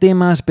varios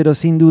temas, pero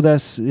sin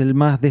dudas el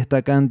más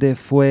destacante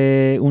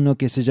fue uno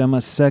que se llama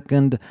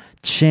Second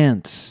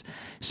Chance,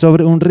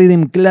 sobre un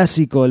rhythm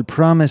clásico, el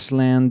Promised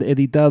Land,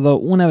 editado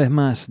una vez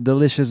más,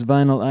 Delicious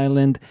Vinyl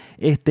Island.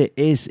 Este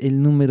es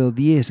el número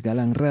 10,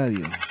 Galang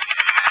Radio.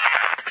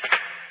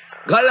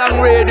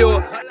 Galang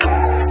Radio.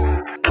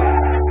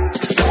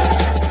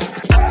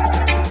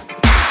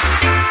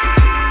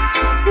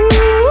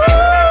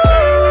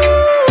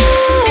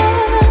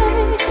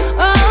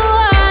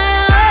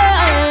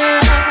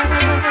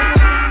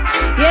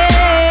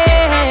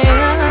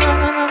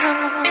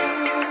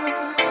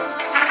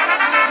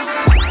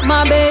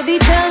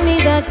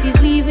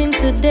 He's leaving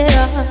today,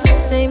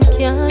 same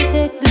can't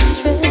take the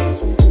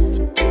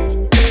stress.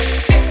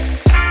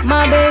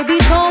 My baby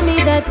told me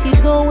that he's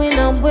going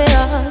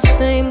somewhere,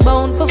 same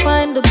bound for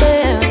find the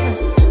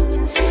best.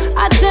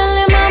 I tell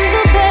him I'm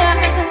the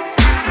best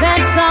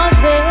that's out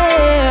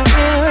there.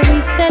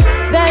 He said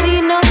that he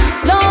no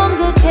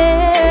longer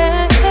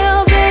cares.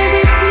 Oh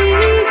baby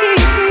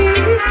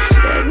please,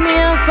 beg me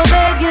up for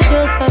beg you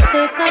just a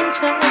second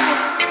chance.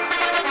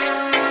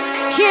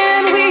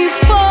 Can we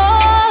fall?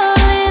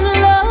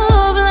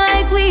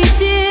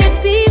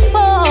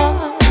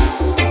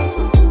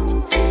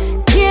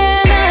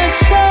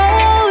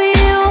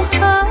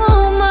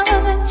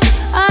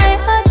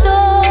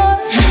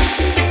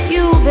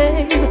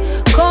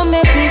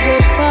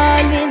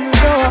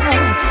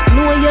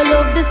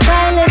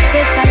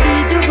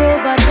 Especially the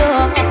rubber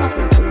dog.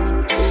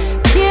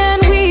 Can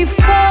we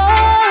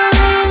fall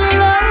in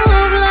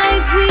love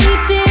like we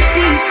did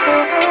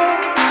before?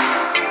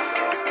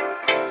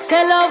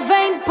 Say love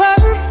ain't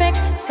perfect.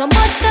 So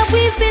much that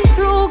we've been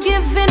through,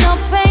 giving up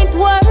ain't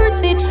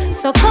worth it.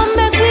 So come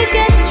back, we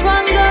get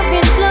stronger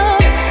in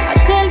love. I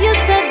tell you,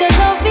 said the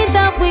love is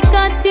that we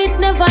got it,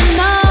 never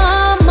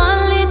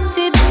normal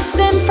it.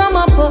 Sent from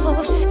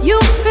above. You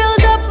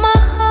filled up my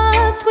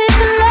heart with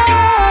love.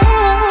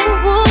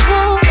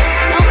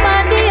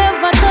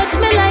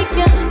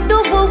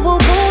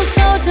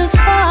 Just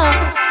fall.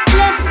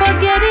 Let's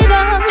forget it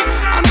all.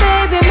 And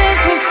baby,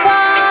 make me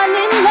fall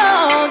in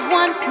love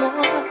once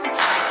more.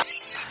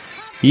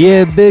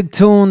 Yeah, big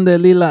tune de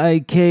Lila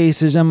IK,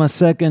 se llama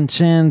Second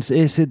Chance.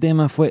 Ese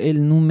tema fue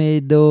el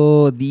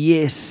número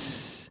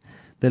 10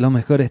 de los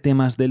mejores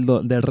temas del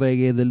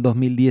reggae del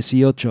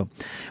 2018.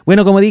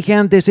 Bueno, como dije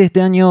antes,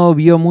 este año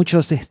vio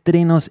muchos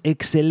estrenos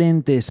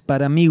excelentes.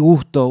 Para mi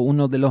gusto,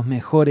 uno de los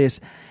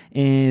mejores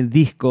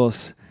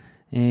discos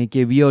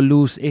que vio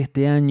luz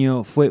este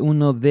año fue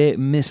uno de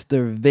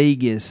Mr.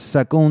 Vegas.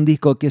 Sacó un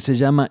disco que se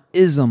llama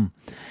Ism.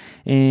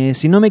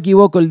 Si no me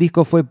equivoco, el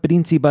disco fue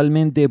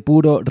principalmente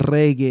puro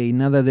reggae,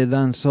 nada de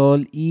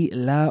dancehall, y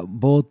la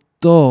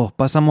votó.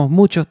 Pasamos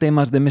muchos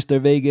temas de Mr.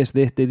 Vegas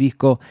de este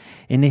disco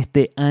en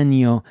este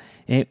año.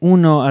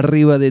 Uno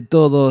arriba de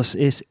todos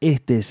es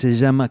este, se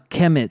llama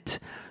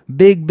Kemet.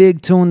 Big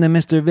tune de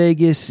Mr.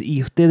 Vegas,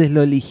 y ustedes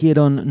lo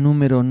eligieron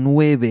número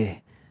 9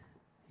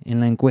 en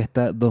la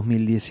encuesta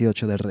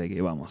 2018 de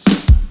reggae. Vamos.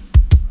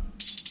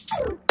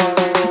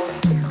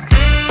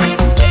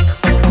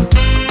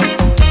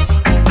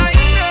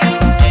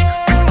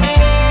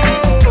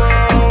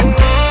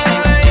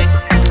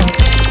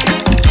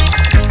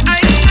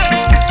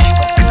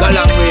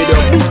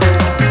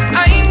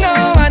 I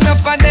know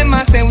enough of them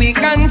I say we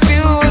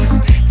confuse.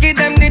 Give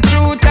them the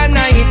truth and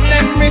I hit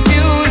them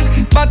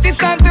refuse. But it's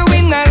hard to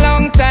win a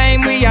long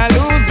time we a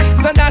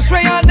lose. So dash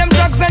away all them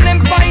drugs and them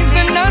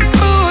poisonous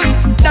booze.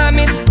 Damn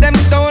it, them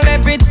stole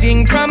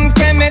everything from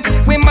Kemet.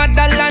 We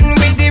motherland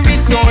with the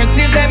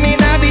resources, them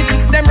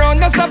inhabit. Them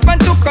round us up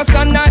and took us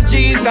on a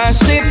Jesus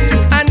ship,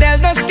 and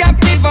held us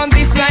captive on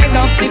this side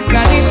of the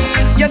planet.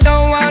 You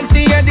don't want to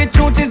hear the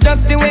truth, it's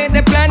just the way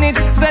they plan it.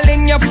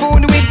 Selling your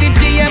food with the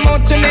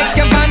GMO to make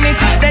you vomit.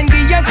 Then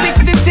give you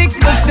 66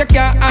 books, you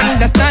can't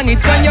understand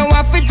it. So you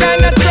have to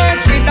join a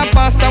church with a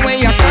pastor when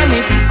you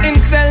promise. Him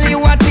sell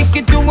you a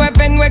ticket to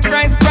heaven where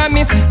Christ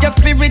promise. Your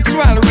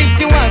spiritual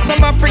ritual,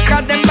 some Africa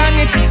them ban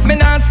it. Me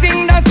not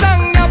sing the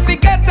song, now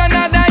forget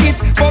another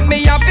hit. But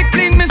me have to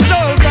clean my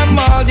soul from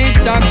all the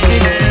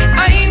toxic.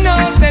 I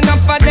know, say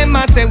enough of them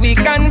I say we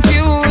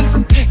confuse.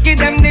 Give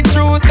them the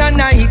truth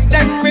and I hit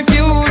them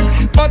refuse.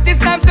 But it's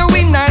time to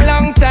win a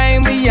long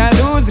time we a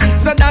lose.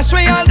 So dash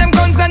away all them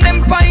guns and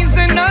them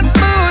poisonous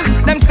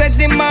booze. Them said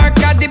the mark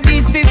of the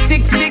beast is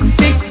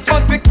 666.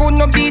 But we could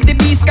not be the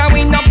beast cause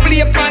we not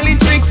play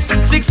politics.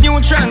 6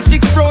 neutrons,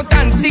 6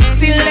 protons,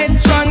 6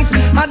 electrons.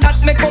 And that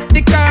make up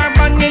the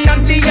carbon in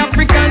the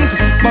Africans.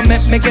 But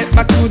make Me get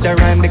back to the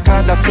rhyme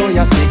because the flow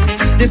you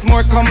sick. This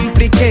more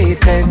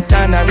complicated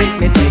than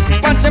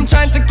arithmetic. Watch them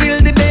trying to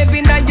kill the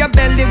baby now your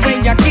belly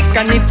when you kick.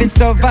 And if it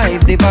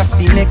survive, the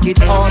vaccine make it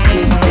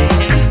autistic.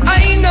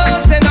 I know,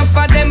 say enough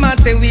of them I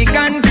say we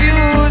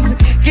confused.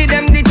 Give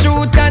them the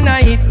truth and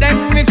I hit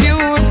them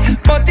refuse.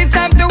 But it's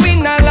time to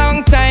win a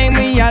long time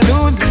we a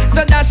lose.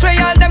 So that's why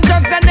all them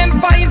drugs and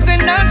them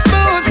poisonous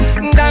booze.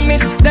 Damn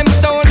it, them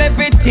stole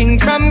everything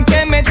from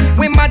Kemet.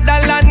 We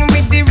motherland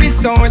with the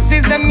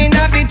resources, them in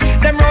a bit.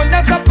 Them round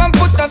us up and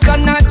put us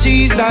on a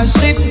Jesus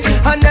ship.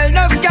 And held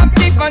us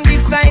captive on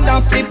this side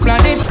of the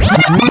planet.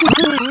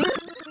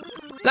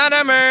 Lord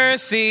of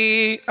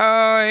mercy,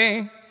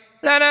 oh,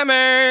 Lord of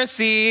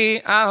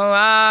mercy, oh,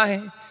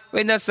 I.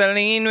 With the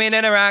saline, with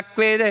the rock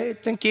with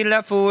it, and kill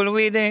a fool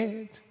with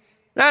it.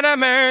 Lord of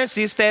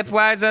mercy,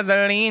 stepwise as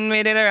a lean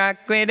with it, rock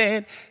with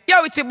it.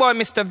 Yo, it's your boy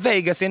Mr.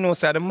 Vegas, you know,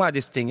 sir, the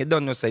maddest thing, you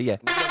don't know, sir, yeah.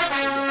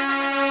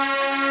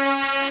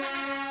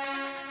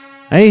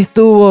 Ahí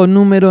estuvo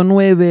número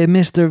 9,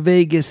 Mr.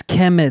 Vegas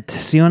Kemet.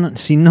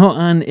 Si no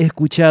han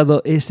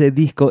escuchado ese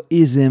disco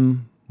Ism,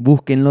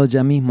 búsquenlo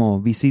ya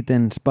mismo.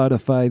 Visiten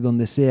Spotify,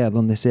 donde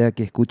sea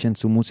que escuchen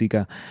su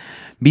música.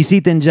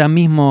 Visiten ya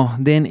mismo,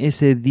 den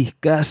ese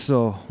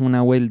discazo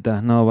una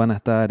vuelta. No, van a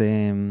estar...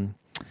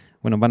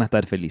 van a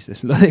estar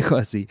felices, lo dejo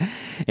así.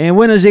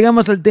 Bueno,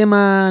 llegamos al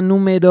tema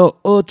número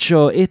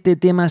 8. Este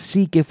tema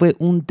sí que fue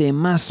un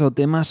temazo.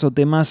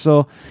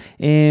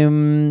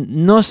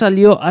 No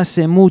salió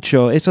hace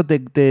mucho, eso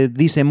te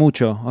dice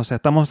mucho. O sea,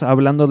 estamos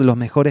hablando de los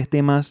mejores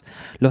temas,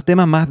 los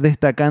temas más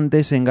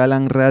destacantes en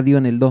Galang Radio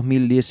en el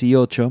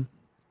 2018.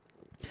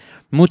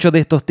 Muchos de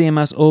estos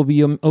temas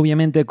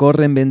obviamente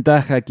corren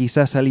ventaja,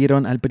 quizás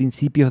salieron al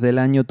principio del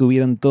año,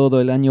 tuvieron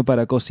todo el año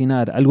para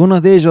cocinar.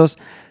 Algunos de ellos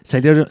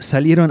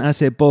salieron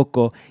hace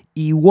poco,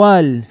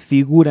 igual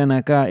figuran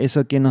acá,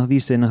 eso que nos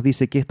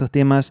dice que estos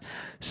temas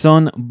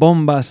son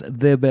bombas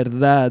de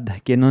verdad,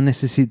 que no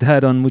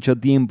necesitaron mucho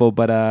tiempo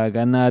para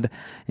ganar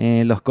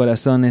los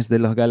corazones de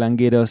los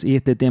galangueros, y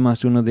este tema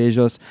es uno de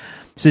ellos.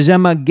 Se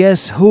llama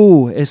Guess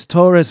Who, es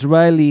Tarrus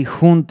Riley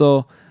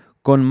junto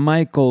con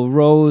Michael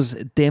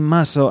Rose,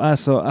 temazo,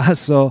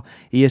 aso,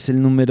 y es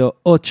el número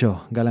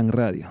 8, Galang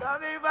Radio.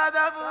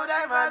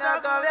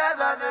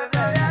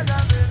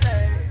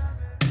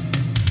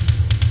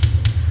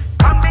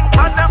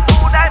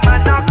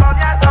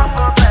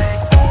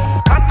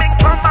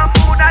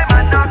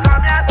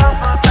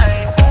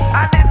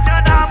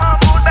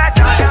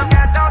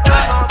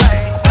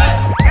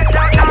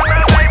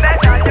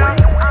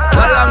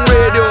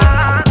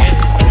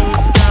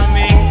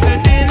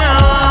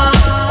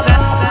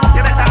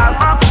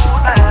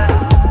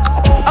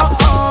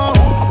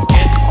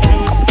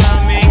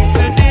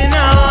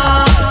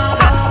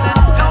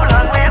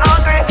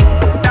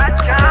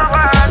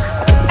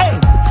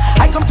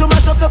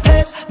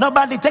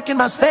 Nobody taking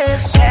my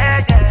space.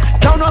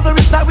 Don't know the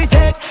risk that we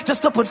take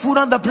just to put food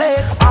on the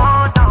plate.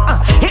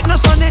 Hit no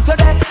Sunday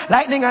today,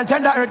 lightning and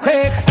tender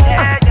earthquake.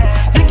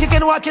 Think you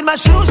can walk in my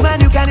shoes,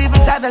 man? You can't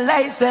even tie the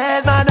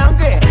laces. Man,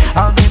 hungry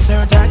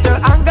soon turn to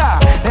anger,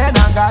 then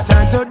anger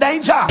turn to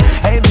danger.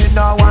 Hey, me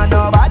no want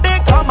nobody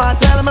come and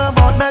tell me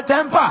about my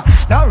temper.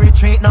 No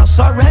retreat, no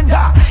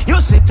surrender. You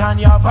sit on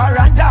your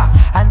veranda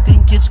and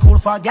think it's cool.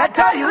 Forget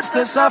I used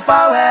to suffer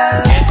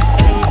well. Guess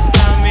who's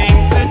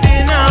coming to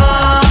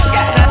dinner?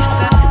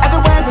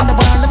 In the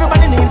world,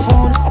 everybody need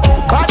food.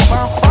 Body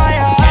on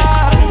fire.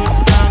 Who's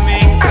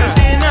coming to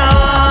dinner?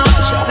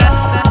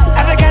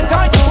 Ever get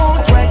on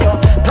youth where you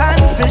plan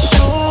for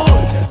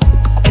shoot?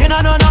 You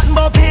don't know nothing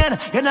but pain.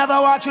 You never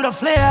walk through the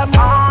flame.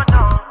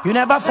 You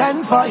never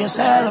fend for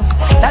yourself.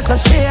 That's a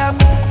shame.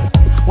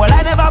 Well,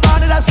 I never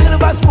wanted a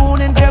silver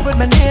spoon engraved with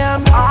my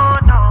name.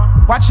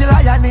 Watch the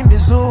lion in the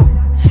zoo.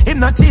 Him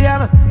not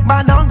tame,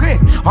 man hungry.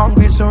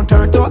 Hungry soon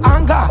turn to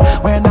anger.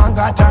 When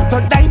anger turn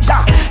to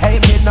danger. Hey,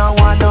 me no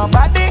want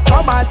nobody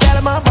come and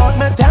tell me about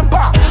my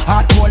temper.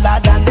 Hot colder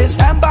than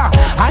December.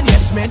 And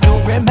yes, me do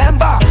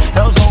remember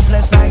those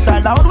hopeless nights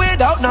alone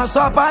without no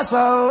supper.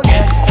 So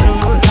guess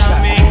who's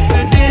coming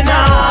to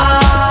dinner?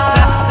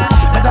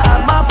 Better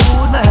have my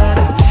food, man.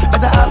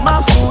 Better have my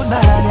food,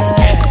 man, yeah.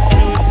 Guess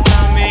who's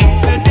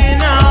coming to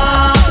dinner?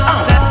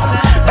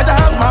 Better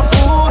have my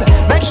food.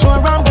 Make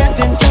sure I'm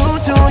getting through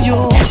to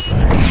you.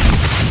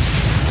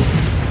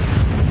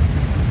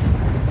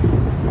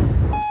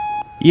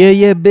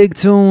 Yeah, big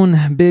tune,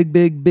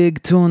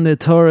 big tune de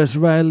Tarrus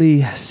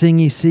Riley,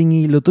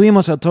 Singy. Lo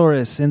tuvimos a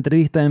Tarrus,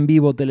 entrevista en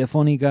vivo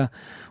telefónica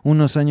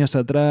unos años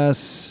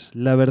atrás.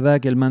 La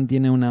verdad que el man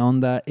tiene una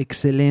onda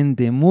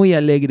excelente, muy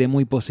alegre,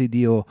 muy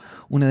positivo.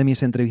 Una de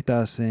mis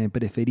entrevistas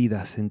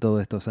preferidas en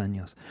todos estos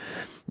años.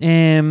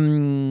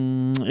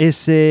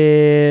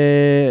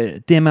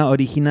 Ese tema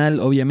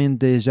original,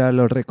 obviamente ya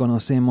lo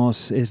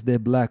reconocemos, es de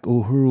Black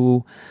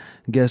Uhuru.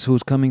 Guess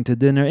Who's Coming to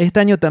Dinner. Este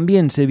año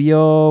también se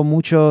vieron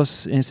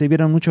muchos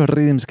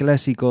rhythms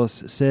clásicos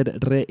ser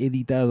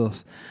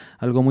reeditados.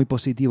 Algo muy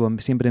positivo.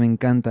 Siempre me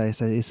encanta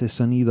ese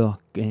sonido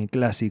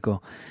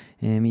clásico.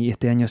 Y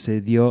este año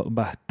se dio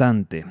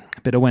bastante.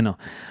 Pero bueno,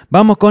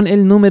 vamos con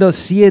el número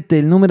 7.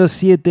 El número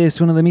 7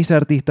 es uno de mis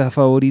artistas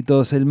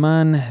favoritos. El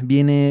man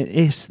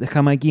es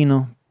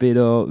jamaiquino,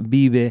 pero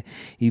vive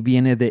y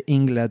viene de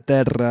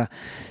Inglaterra.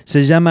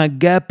 Se llama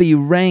Gappy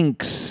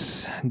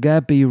Ranks.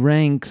 Gappy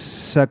Ranks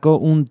sacó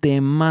un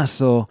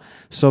temazo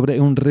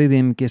sobre un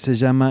rhythm que se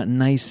llama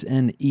Nice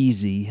and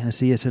Easy.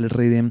 Así es el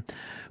rhythm.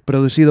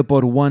 Producido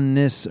por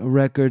Oneness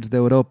Records de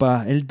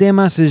Europa. El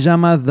tema se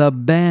llama The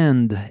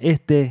Band.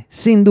 Este,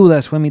 sin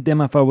dudas, fue mi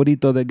tema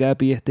favorito de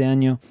Gappy este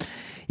año.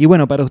 Y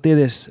bueno, para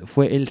ustedes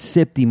fue el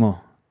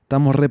 7º.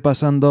 Estamos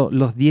repasando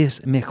los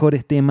 10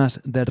 mejores temas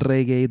de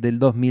reggae del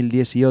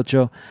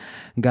 2018.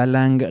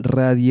 Galang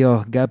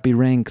Radio, Gappy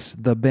Ranks,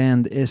 The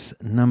Band is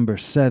number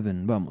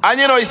 7. Vamos. And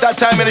you know it's that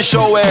time in the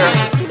show where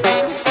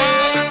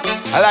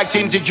I like to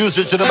introduce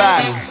you to the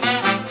bands.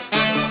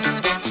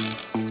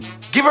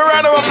 Give a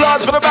round of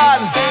applause for the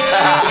bands.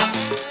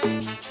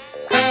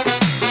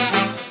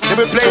 They've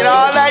been playing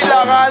all night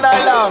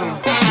long.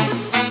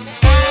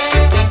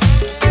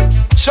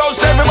 Shows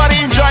to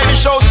everybody enjoying the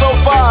show so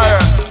far.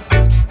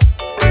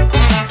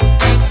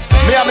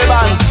 Me and the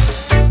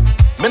bands,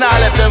 me not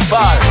left them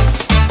far.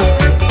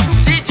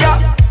 See ya.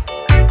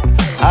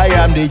 I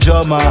am the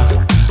drummer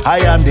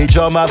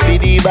for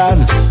the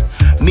bands.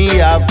 Me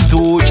have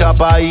 2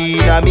 chopper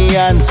in a me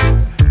hands.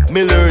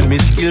 Me learn me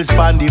skills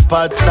pan the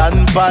pots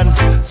and pans.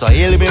 So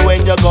hail me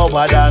when you go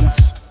a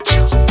dance.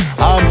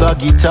 I'm the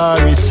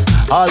guitarist,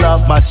 all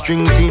of my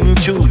strings in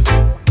tune.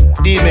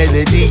 The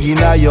melody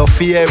in your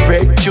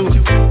favorite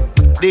tune.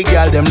 The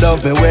girl them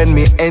love me when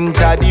me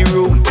enter the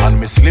room. And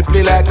me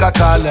slippery like a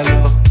collar.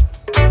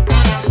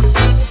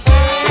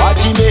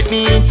 Watch he make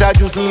me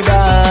introduce me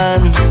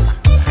bands.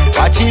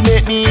 Watch he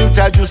make me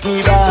introduce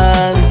me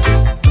bands.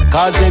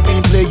 Cause they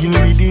been playing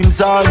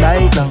rhythms all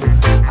night long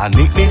and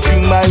make me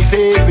sing my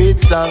favorite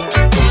song.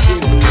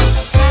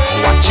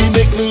 Watch he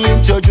make me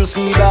introduce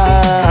me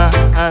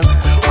bands.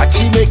 Watch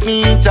he make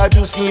me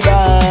introduce me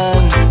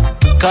bands.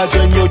 Cause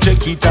when you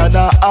check it on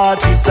a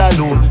artist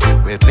alone,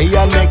 we play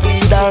and make me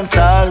dance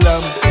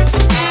along.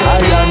 I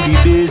am the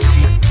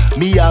bassy,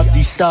 me have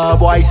the star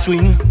boy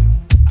swing.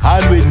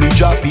 And when me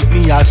drop it,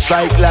 me a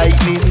strike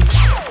lightning.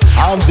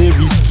 I'm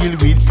very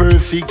skilled with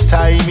perfect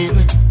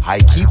timing. I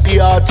keep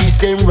the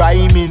artist them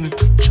rhyming.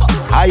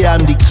 I am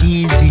the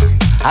Keezy,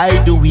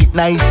 I do it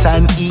nice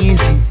and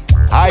easy.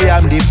 I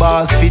am the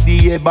boss for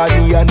the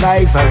ebony and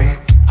ivory.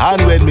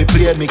 And when me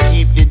play, me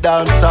keep the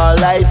dance all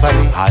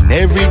lively. And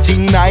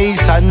everything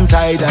nice and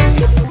tidy.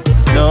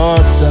 No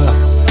sir,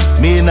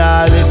 me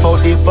nah left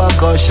out the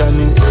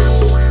percussionist.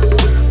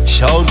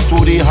 Shout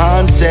to the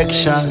hand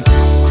section.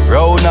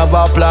 Round of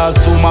applause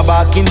to my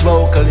backing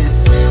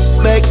vocalist.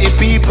 Make the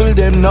people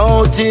them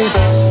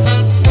notice.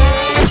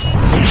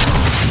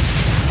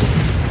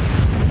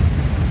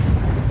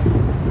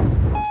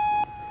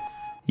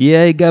 Y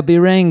hay Gappy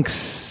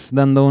Ranks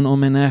dando un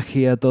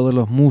homenaje a todos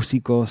los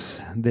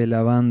músicos de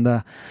la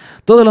banda,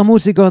 todos los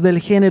músicos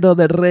del género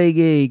de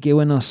reggae que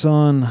bueno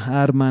son,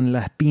 arman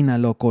la espina,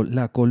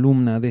 la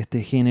columna de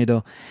este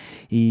género.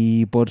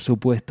 Y por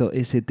supuesto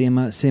ese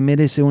tema se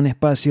merece un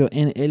espacio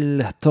en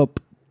el Top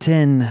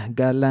 10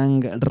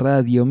 Galang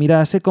Radio.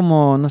 Mira, hace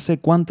como no sé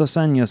cuántos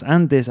años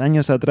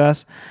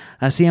atrás,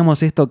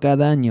 hacíamos esto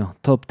cada año,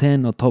 Top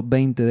 10 o Top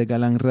 20 de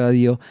Galang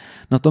Radio.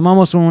 Nos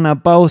tomamos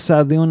una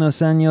pausa de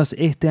unos años,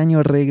 este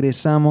año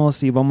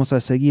regresamos y vamos a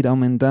seguir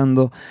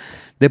aumentando.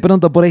 De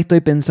pronto por ahí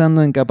estoy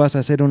pensando en capaz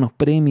hacer unos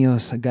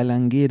premios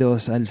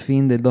galangueros al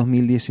fin del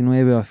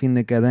 2019 o a fin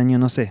de cada año,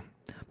 no sé.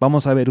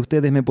 Vamos a ver,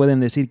 ustedes me pueden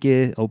decir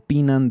qué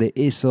opinan de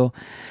eso.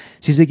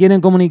 Si se quieren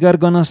comunicar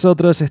con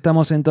nosotros,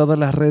 estamos en todas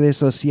las redes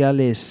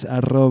sociales,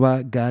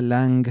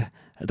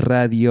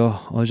 @GalangRadio,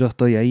 o yo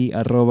estoy ahí,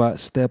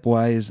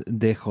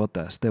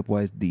 @StepwiseDJ,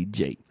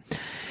 StepwiseDJ.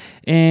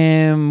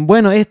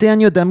 Bueno, este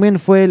año también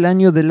fue el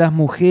año de las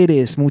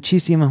mujeres.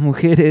 Muchísimas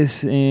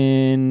mujeres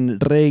en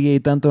reggae,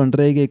 tanto en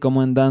reggae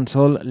como en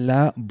dancehall,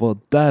 la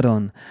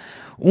votaron.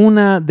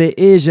 Una de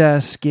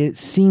ellas que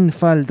sin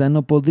falta,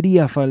 no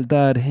podría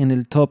faltar en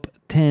el top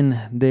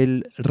 10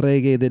 del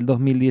reggae del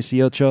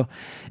 2018,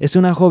 es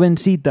una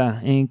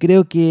jovencita.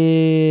 Creo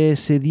que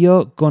se dio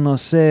a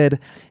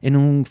conocer en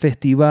un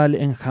festival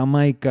en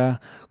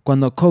Jamaica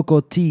cuando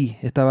Coco T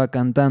estaba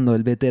cantando,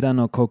 el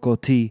veterano Coco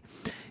T.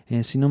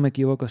 Si no me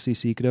equivoco,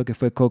 sí, creo que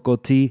fue Coco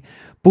T.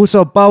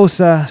 Puso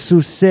pausa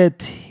su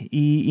set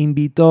y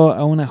invitó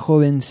a una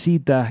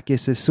jovencita que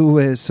se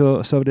sube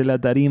sobre la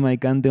tarima y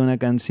cante una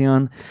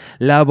canción.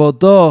 La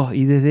votó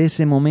y desde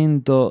ese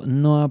momento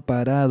no ha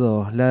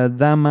parado. La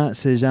dama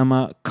se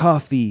llama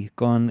Coffee,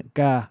 con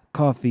K,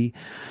 Coffee.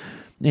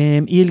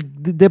 Y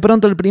de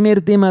pronto el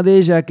primer tema de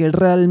ella que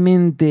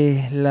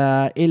realmente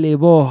la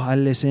elevó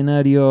al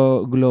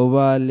escenario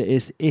global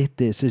es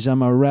este, se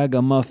llama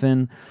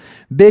Ragamuffin.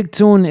 Big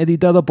Tune,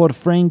 editado por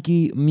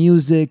Frankie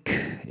Music,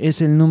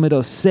 es el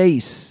número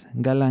 6,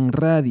 Galán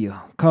Radio,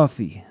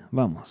 Coffee,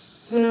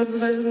 vamos.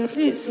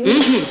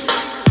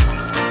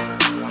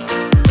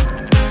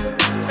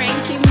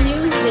 Frankie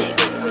Music.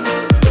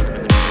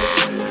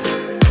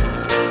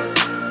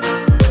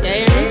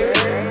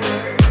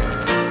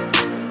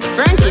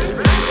 Frankie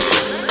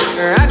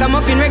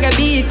Ragamuffin reggae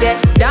beat,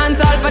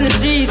 dance all on the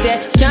street,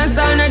 can't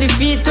stall nor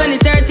defeat.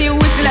 2030 we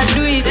still a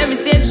do it, every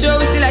stage show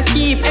we still a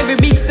keep. Every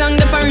big song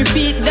them a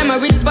repeat, them a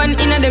respond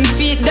in a them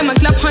feet, them a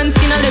clap hands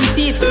in a them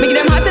teeth. Make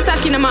them heart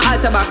attack in a my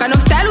altar back,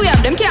 enough style we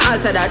have them can't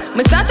alter that.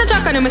 Me start a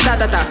track and then me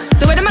start attack,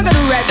 so what them a gonna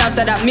do right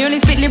after that? Me only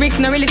spit lyrics,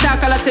 not really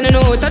talk a lot and I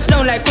know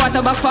touchdown like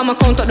quarterback for my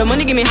count up the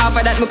money, give me half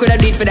of that. Me coulda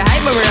do it for the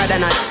hype but me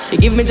rather not.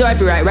 You give me joy if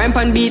you write rhyme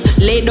pan beat,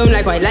 lay it down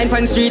like white line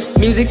pan street.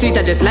 Music sweet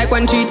I just like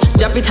one treat,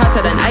 drop it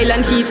hotter than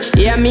island heat.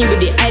 Yeah, me with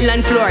the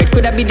island floor, it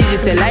coulda be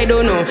digital, I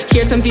don't know.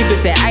 Hear some people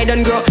say I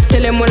don't grow,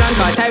 tell them all on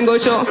cause time go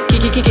show.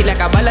 Kick it like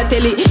a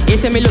ballatelli, you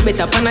say me look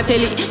better pan a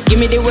telly. Give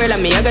me the world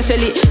and me a go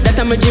shelly, that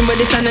I'm a dream with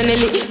the sun and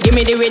Nelly. Give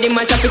me the rhythm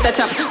and chop it a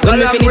chop, when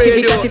me finish if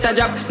you got it a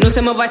drop. No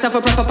say my voice have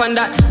a proper pan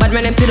that, but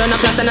my name sit on a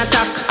plat and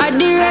attack. I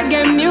the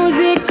reggae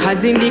music,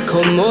 causing the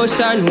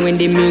commotion. When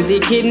the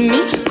music hit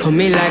me,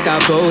 coming like a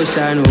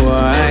potion,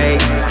 why?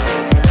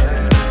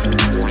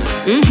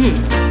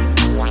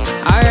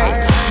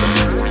 Alright.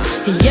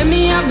 Yeah,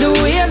 me have the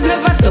waves,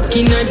 never stuck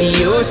in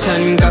the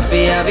ocean.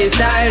 Coffee have a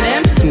style,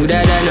 them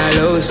smoother than a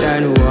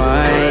lotion.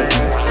 Why?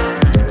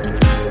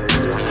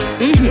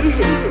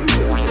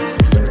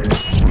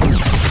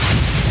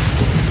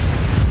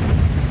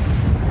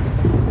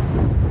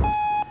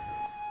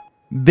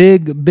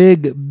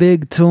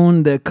 Big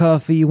tune de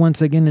Coffee.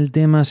 Once again el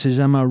tema se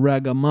llama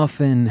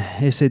Ragamuffin.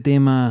 Ese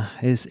tema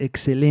es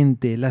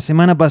excelente. La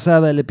semana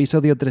pasada, el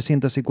episodio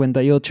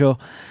 358,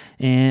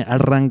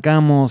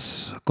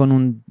 arrancamos con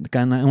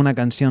una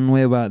canción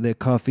nueva de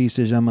Coffee,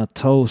 se llama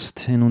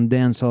Toast, en un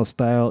dancehall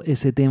style.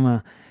 Ese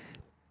tema,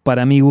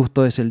 para mi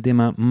gusto, es el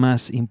tema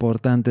más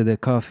importante de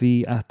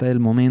Coffee hasta el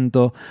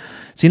momento.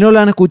 Si no lo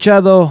han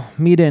escuchado,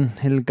 miren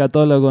el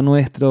catálogo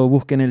nuestro,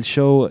 busquen el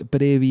show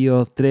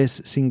previo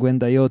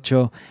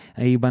 358,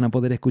 ahí van a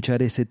poder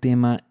escuchar ese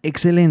tema.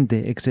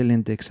 Excelente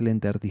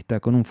artista,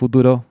 con un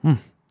futuro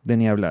de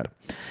ni hablar.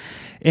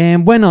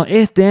 Bueno,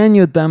 este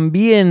año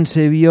también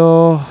se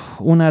vio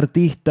un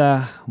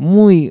artista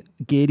muy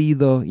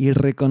querido y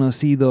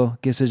reconocido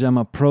que se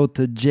llama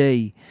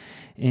Protoje.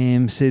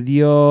 Se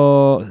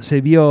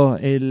vio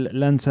el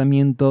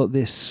lanzamiento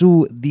de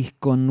su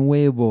disco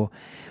nuevo,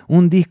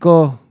 un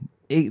disco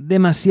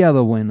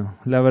demasiado bueno,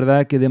 la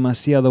verdad que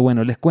demasiado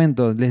bueno. Les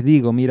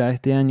digo, mira,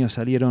 este año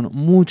salieron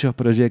muchos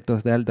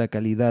proyectos de alta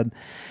calidad.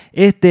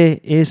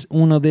 Este es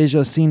uno de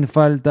ellos sin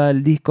falta.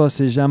 El disco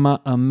se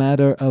llama A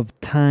Matter of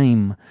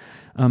Time.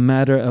 A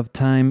Matter of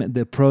Time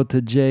de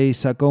Protoje.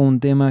 Sacó un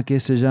tema que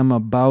se llama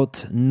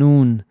About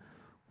Noon,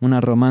 una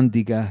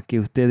romántica que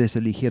ustedes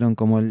eligieron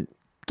como el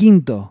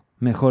quinto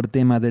mejor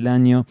tema del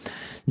año.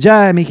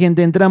 Ya, mi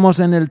gente, entramos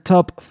en el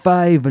top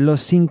 5, los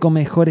 5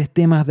 mejores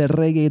temas de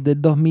reggae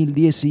del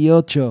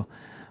 2018.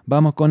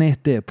 Vamos con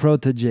este,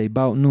 Protoje,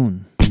 About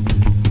Noon.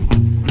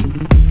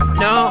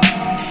 No,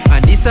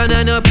 and this one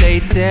I no play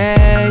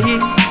tag.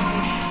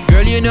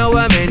 Girl, you know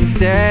I'm in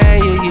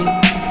tag.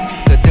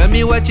 So tell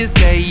me what you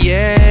say,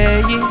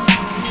 yeah.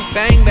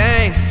 Bang,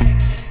 bang.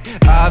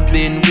 I've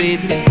been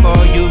waiting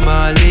for you,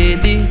 my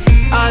lady.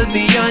 I'll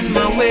be on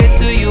my way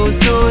to you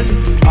soon.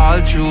 All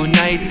through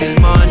night till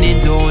morning,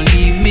 don't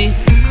leave me.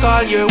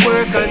 Call your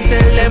work and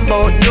tell them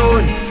about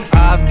noon.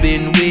 I've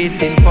been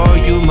waiting for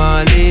you,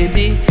 my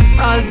lady.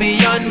 I'll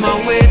be on my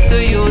way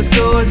to you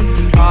soon.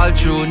 All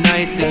through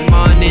night till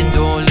morning,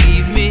 don't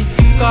leave me.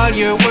 Call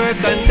your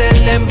work and tell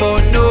them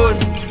about noon.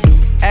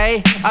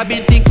 Hey, I've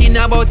been thinking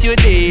about you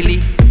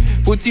daily.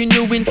 Putting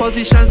you in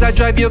positions that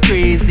drive you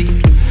crazy.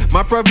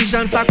 My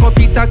provisions stack up,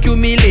 it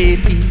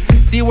accumulating.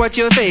 See what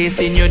you're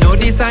facing, you know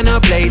this ain't a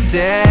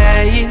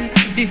playtime.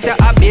 This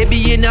a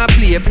baby in a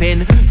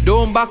playpen.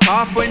 Don't back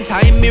off when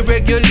time me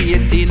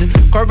regulating.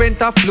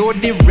 Current a flow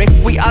direct,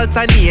 we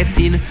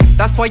alternating.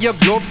 That's why your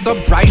globe so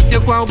bright, you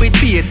go on with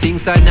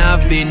beatings. And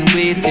I've been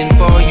waiting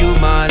for you,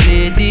 my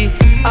lady.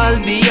 I'll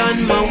be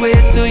on my way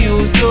to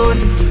you soon.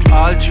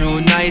 All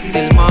through night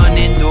till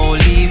morning, don't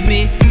leave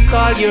me.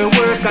 Call your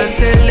work and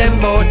tell them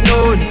about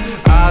noon.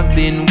 I've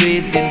been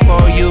waiting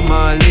for you,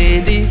 my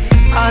lady.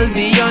 I'll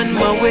be on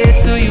my way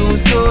to you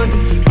soon.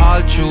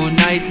 All through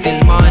night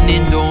till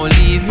morning, don't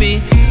leave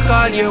me.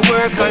 Call your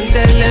work and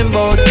tell them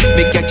about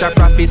me. Catch a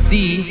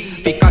prophecy.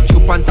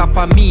 Pikachu on top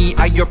of me,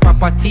 are your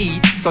property.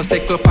 So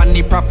cycle on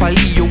it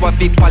properly, you have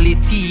big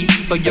quality.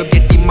 So you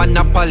get the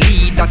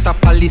monopoly, that a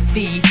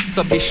policy.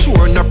 So be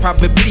sure, no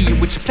probably,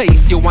 which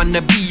place you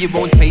wanna be. You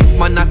won't face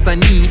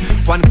monotony.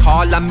 One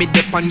call and me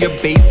dip on your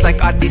base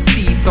like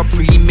Odyssey.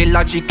 Supreme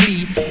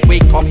logically,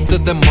 wake up to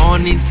the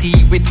morning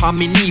tea with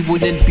harmony.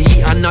 Wouldn't be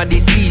an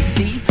oddity,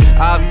 see.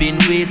 I've been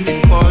waiting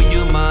for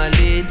you, my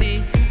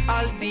lady.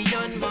 I'll be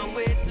on my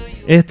way to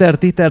you. Este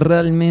artista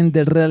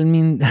realmente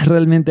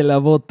la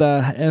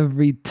bota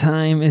every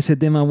time. Ese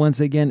tema,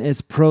 once again,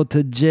 es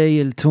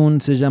Protoje. El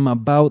tune se llama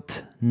About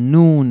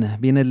Noon.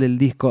 Viene del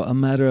disco A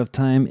Matter of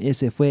Time.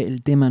 Ese fue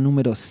el tema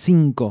número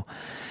 5.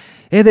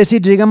 Es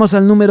decir, llegamos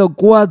al número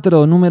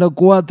 4. Número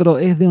 4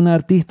 es de un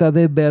artista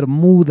de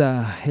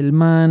Bermuda. El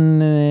man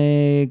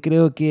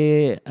creo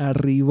que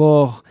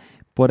arribó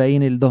por ahí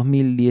en el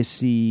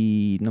 2010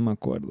 y no me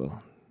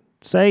acuerdo.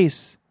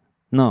 7,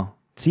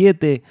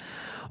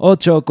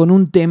 8, con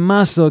un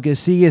temazo que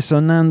sigue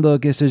sonando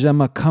que se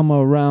llama Come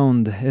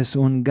Around. Es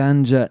un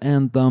ganja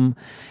anthem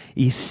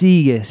y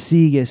sigue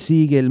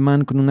el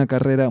man con una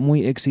carrera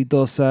muy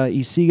exitosa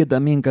y sigue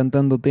también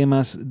cantando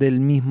temas del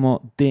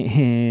mismo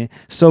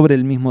sobre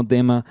el mismo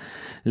tema,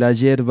 la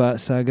hierba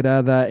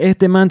sagrada.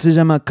 Este man se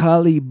llama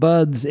Collie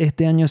Buddz.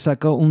 Este año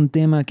sacó un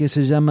tema que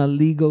se llama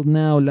Legal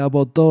Now. La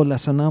botó, la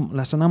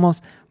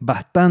sonamos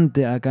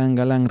bastante acá en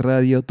Galán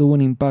Radio. Tuvo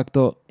un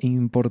impacto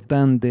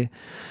importante.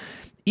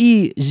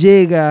 Y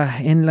llega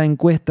en la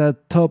encuesta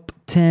Top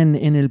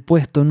 10 en el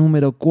puesto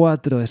número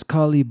 4. Es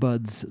Collie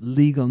Buddz,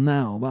 Legal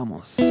Now.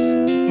 Vamos.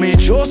 Me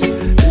just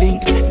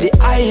link the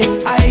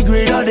highest high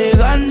grade of the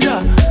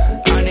ganja,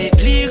 and it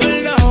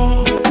legal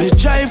now. Me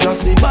drive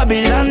across the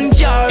Babylon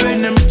car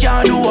and them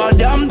can't do a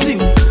damn thing,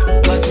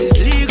 cause it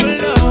legal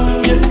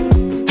now.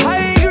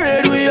 High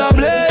grade we are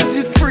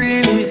blessed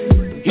freely.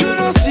 You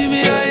don't see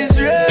me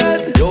eyes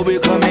red. Yo,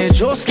 because me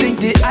just link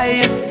the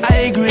highest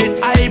high grade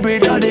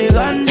hybrid of the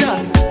ganja,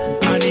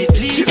 and it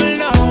legal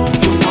now.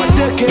 Just a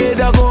decade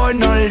ago,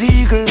 not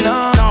legal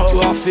now. You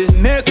have to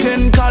make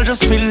 10 calls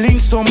just to link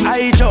some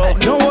high job.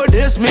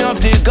 Nowadays me have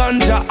the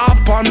ganja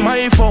app on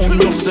my phone,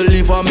 just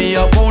deliver me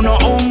a pound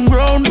of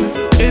homegrown.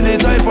 Any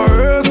type of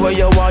herb where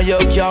you want, you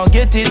can't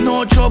get it,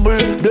 no trouble.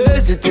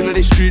 Blaze it in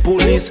the street,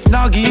 police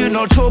now give you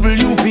no trouble.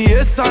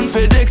 UPS and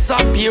FedEx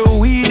up here,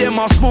 weed them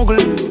a smuggle.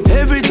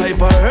 Every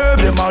type of herb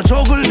them a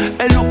juggle.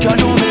 And look, you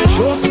know me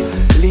just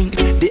link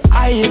the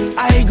highest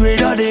high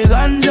grade of the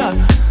ganja,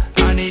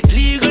 and it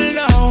legal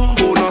now.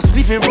 Go now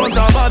split in front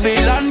of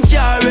Babylon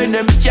car and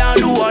them can't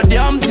do a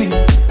damn thing,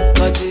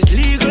 cause it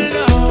legal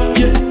now.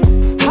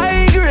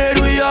 High grade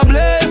we are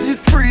blessed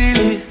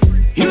freely.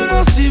 You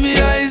don't see me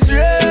eyes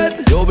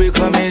red. Yo,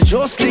 because me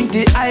just link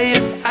the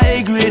highest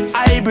high grade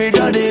hybrid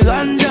of the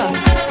ganja,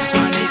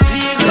 and it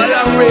legal now. All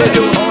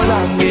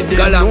I'm with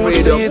them know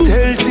say it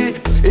healthy.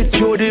 It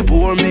cure the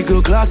poor,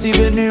 middle class,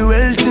 even the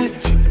wealthy.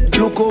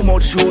 Look how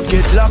much you'd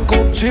get locked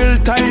up, jail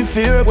time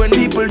fear when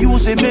people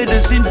use the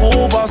medicine for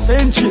over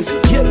centuries.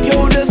 Yeah,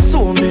 yo, there's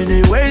so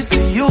many ways to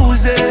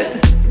use it.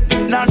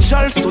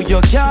 Natural, so you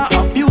can't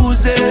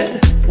abuse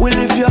it. Well,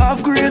 if you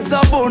have grades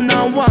above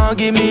now, want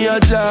give me a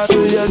job,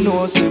 well, you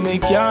know, say me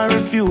can't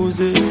refuse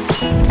it.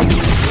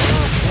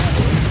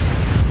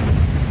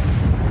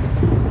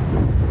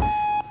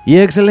 Y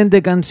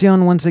excelente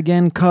canción, once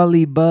again,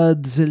 Collie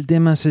Buddz. El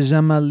tema se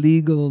llama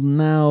Legal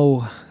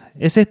Now.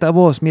 Es esta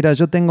voz, mira,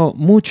 yo tengo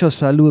muchos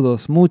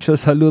saludos.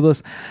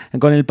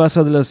 Con el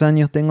paso de los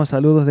años tengo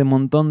saludos de un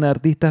montón de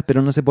artistas,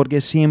 pero no sé por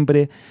qué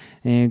siempre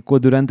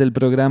durante el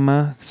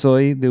programa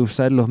soy de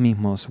usar los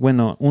mismos.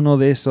 Bueno, uno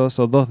de esos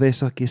o dos de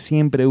esos que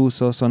siempre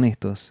uso son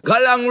estos.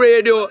 Galán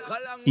Radio.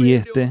 Y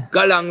este.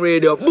 Galán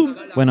Radio. Boom.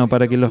 Bueno,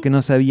 para que los que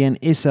no sabían,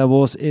 esa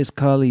voz es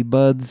Collie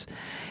Buddz.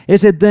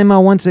 Ese tema,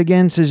 once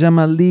again, se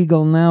llama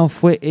Legal Now,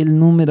 fue el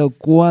número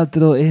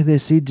 4, es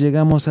decir,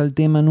 llegamos al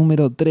tema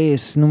número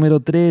 3. Número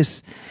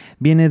 3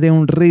 viene de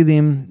un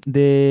rhythm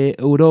de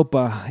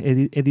Europa,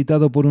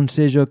 editado por un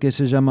sello que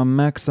se llama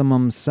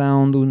Maximum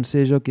Sound, un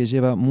sello que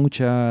lleva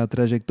mucha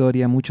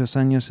trayectoria, muchos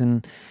años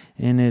en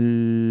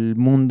el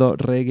mundo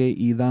reggae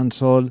y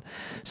dancehall.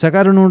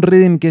 Sacaron un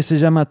rhythm que se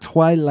llama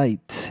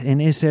Twilight.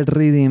 En ese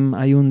rhythm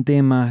hay un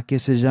tema que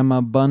se llama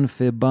Bun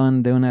for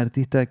Bun, de un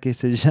artista que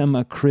se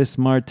llama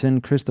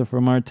Christopher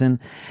Martin.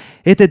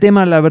 Este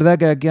tema, la verdad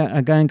que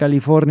acá en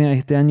California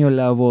este año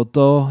la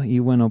votó, y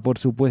bueno, por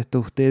supuesto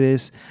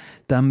ustedes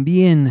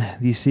también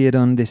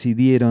decidieron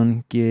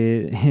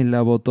que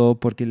la votó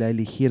porque la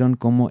eligieron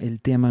como el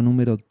tema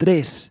número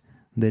 3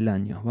 del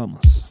año.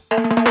 Vamos.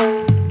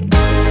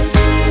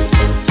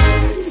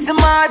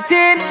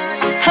 Martin,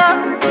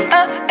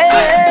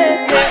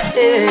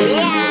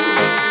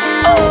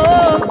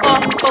 oh,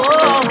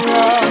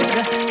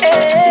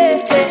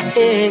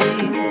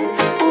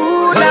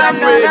 ooh, na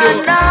na na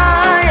na,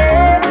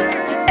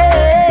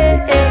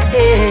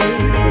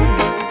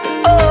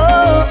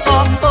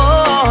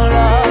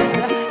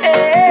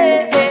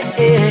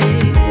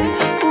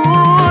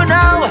 ooh,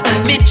 now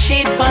me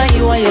cheat by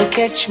you and you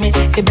catch me.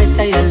 You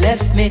better you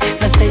left me.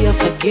 Now say you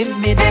forgive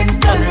me, then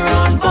turn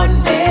around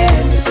on me.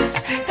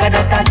 Cause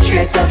that a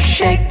straight up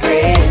shake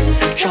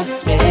bread.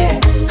 Trust me.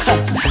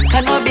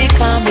 Can I be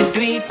calm and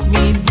do it?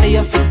 Mean say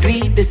you for do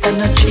it. This and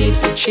not cheat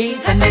for cheat.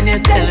 And then you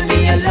tell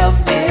me you love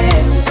me.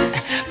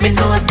 Me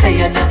know say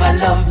you never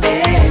love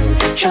me.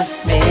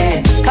 Trust me.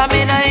 Come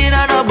in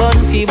a no bun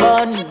fi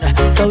bun.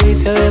 So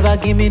if you ever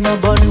give me no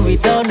bun we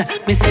done.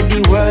 Me say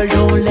the world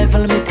don't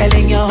level, me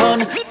telling you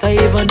hon. So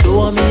even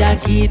though me I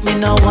keep me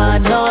no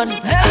one none.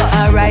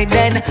 Alright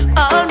then,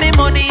 all me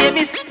money yeah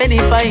me spend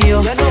it by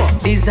you.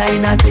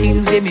 Designer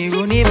things yeah me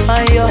run it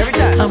by you.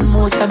 And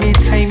most of me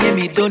time yeah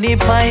me done it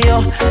by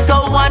you. So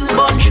one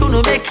bunch you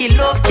no make it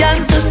love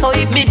cancer. So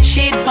if me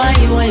cheat by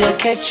you and you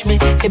catch me,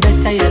 you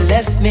better you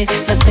left me.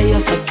 Now say you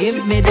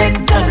forgive me,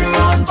 then turn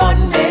around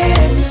on me.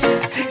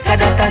 Cause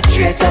that a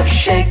straight up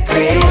shake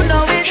break. You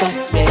know it.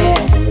 Trust me.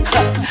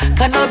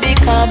 Cannot be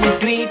calm and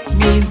do it.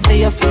 Mean say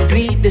you for do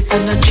it. This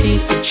and not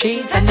cheat for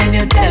cheat. And then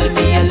you tell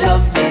me you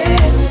love me.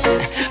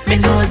 Me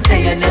know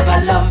say you never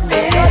love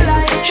me.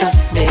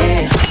 Trust me.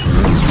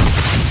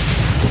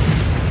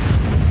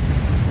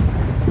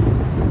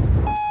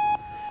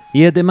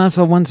 Y el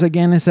temazo, once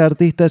again, ese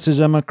artista se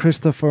llama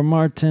Christopher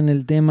Martin,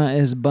 el tema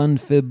es Bun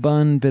for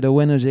Bun, pero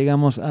bueno,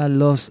 llegamos a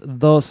los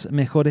 2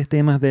 mejores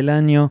temas del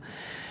año.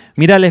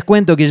 Mira, les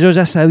cuento que yo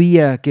ya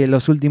sabía que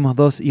los últimos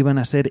 2 iban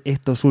a ser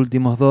estos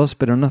últimos 2,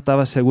 pero no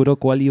estaba seguro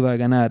cuál iba a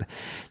ganar.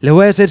 Les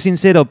voy a ser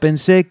sincero,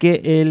 pensé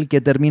que el que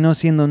terminó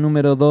siendo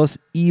número 2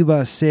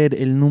 iba a ser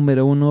el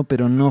número 1,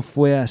 pero no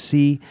fue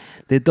así.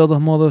 De todos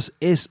modos,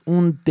 es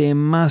un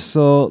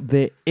temazo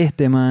de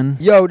este man.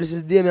 Yo, this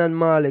is Damian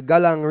Marley,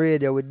 Galang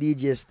Radio with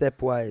DJ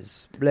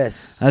Stepwise.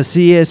 Bless.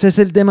 Así es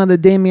el tema de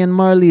Damian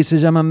Marley, se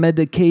llama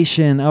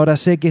Medication. Ahora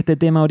sé que este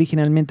tema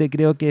originalmente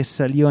creo que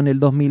salió en el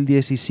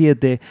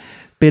 2017,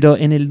 pero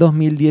en el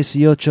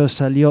 2018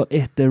 salió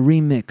este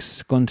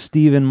remix con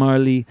Stephen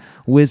Marley,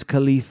 Wiz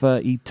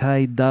Khalifa y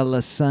Ty Dolla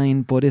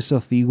 $ign, por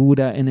eso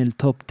figura en el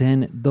Top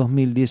 10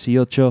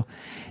 2018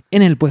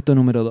 en el puesto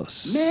número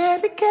 2.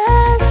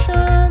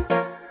 Medication,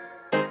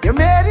 your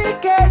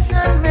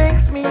medication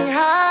makes me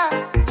high.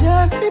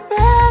 Just be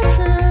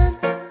patient.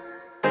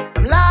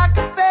 I'm like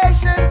a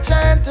patient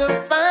trying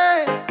to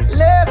find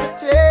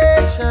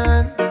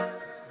levitation.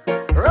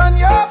 Run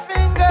your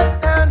fingers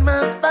down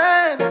my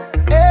spine.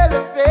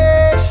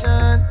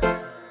 Elevation.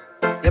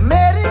 Your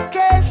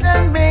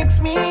medication makes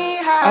me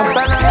high. I'm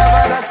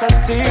feeling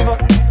sativa.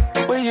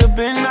 Where you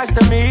been? Nice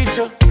to meet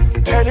you.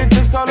 Headed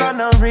to all on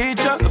the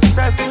reach up.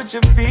 Obsessed with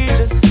your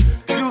features.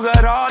 You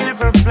got all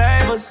different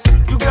flavors.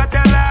 You got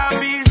that loud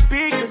beat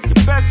speakers.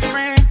 Your best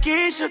friend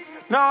Keisha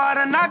know how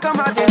to knock 'em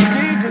out their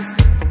sneakers.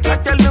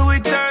 Like that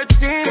Louis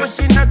 13, but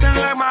she nothing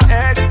like my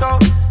ex though.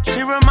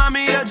 She remind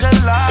me of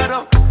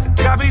gelato.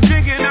 Got me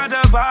drinking out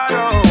the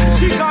bottle.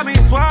 She got me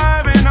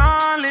swerving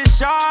on this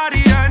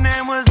shawty. Her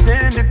name was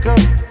Indica.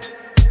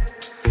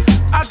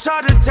 I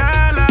tried to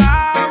tell her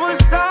I was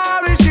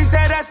sorry. She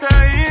said that's the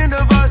end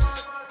of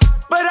us.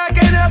 But I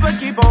can't help but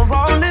keep on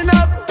rolling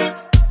up.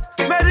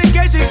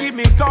 Medication keep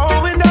me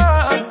going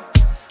up.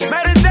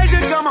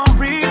 Meditation, come on,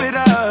 breathe with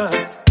us.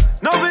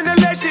 No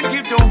ventilation,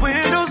 keep the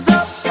windows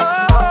up.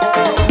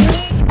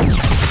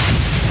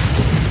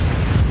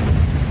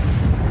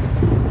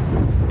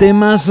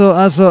 Temazo,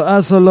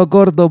 aso, lo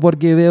corto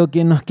porque veo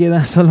que nos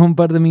quedan solo un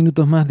par de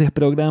minutos más de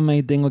programa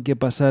y tengo que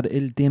pasar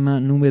el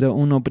tema número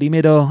 1.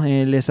 Primero,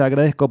 les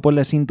agradezco por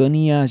la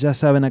sintonía. Ya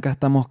saben, acá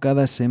estamos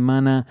cada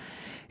semana.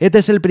 Este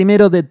es el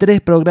primero de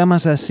 3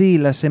 programas así.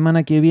 La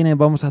semana que viene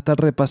vamos a estar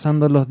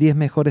repasando los 10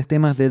 mejores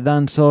temas de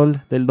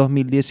dancehall del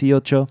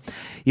 2018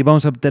 y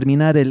vamos a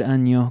terminar el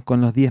año con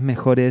los 10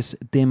 mejores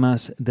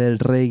temas del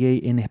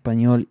reggae en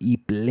español y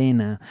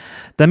plena.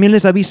 También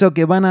les aviso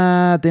que van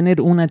a tener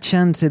una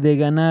chance de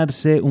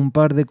ganarse un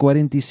par de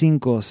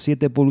 45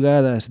 7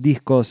 pulgadas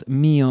discos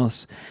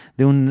míos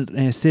de un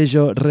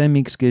sello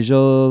remix que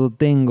yo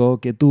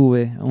que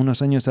tuve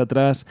unos años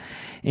atrás.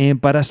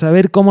 Para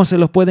saber cómo se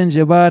los pueden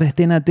llevar,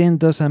 estén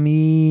atentos a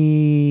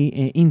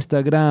mi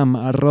Instagram,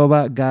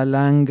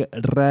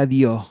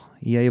 @galangradio,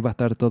 y ahí va a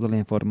estar toda la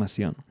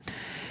información.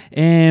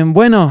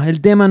 Bueno, el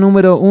tema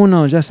número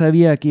 1, ya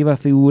sabía que iba a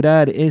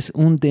figurar, es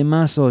un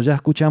temazo. Ya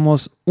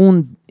escuchamos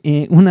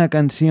una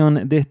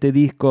canción de este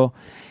disco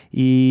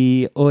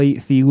y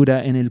hoy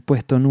figura en el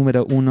puesto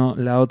número 1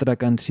 la otra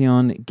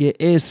canción, que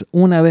es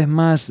una vez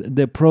más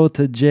de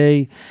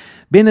Protoje.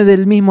 Viene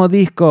del mismo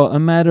disco, A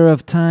Matter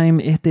of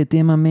Time. Este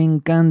tema me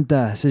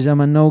encanta, se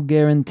llama No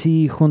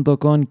Guarantee, junto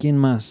con, ¿quién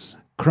más?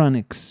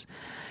 Chronixx.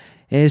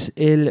 Es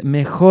el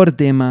mejor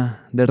tema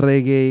de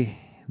reggae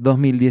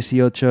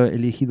 2018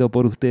 elegido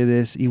por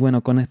ustedes. Y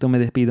bueno, con esto me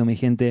despido, mi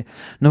gente.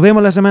 Nos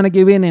vemos la semana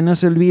que viene. No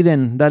se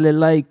olviden, dale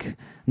like,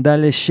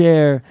 dale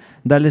share,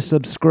 dale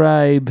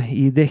subscribe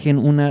y dejen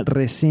una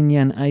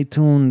reseña en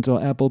iTunes o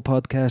Apple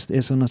Podcast.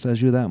 Eso nos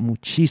ayuda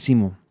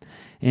muchísimo.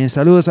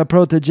 Saludos a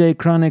Protoje,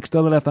 Chronixx,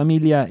 toda la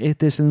familia.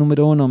 Este es el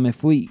número 1. Me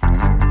fui. I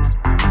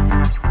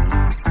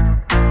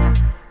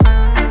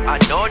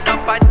know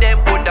enough of them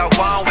woulda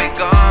want we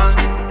gone.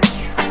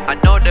 I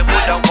know them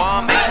woulda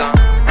want me gone.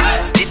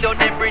 They done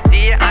every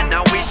day and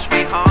I wish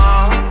we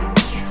had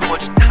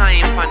much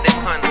time on them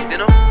hands, you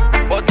know.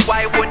 But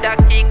why would a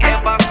king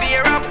ever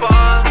fear a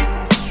ball?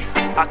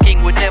 A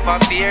king would never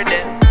fear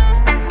them.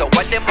 So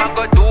what them a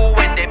go do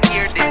when them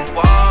hear this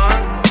war?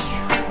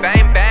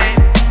 Bang bang.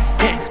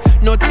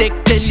 No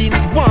take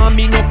tellings, want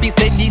me no fi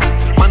say this.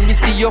 Man, we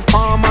see your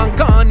farm and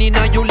gone in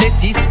and you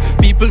lettuce.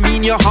 People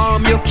mean your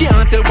harm, you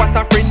can't tell what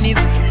a friend is.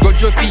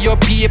 Grudge you for your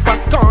paper,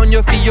 scorn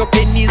you for your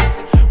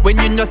pennies. When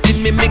you no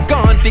see me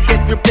gone,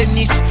 forget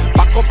replenish.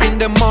 Back up in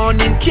the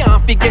morning,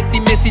 can't forget the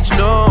message,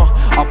 no.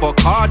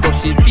 Avocado,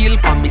 she feel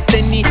for me,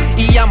 senny.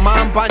 Yeah,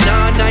 man,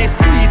 banana is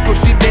sweet to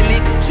she belly.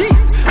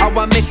 Jeez, I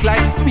want make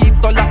life sweet,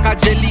 so like a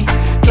jelly.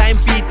 Climb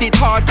feet, it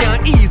hard,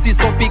 can't easy,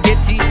 so forget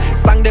it.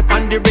 Sang the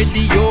pan the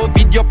radio,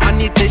 video pan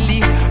the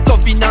telly.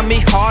 Loving on me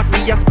heart,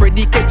 me a spread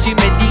the catchy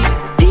medi.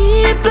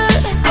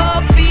 People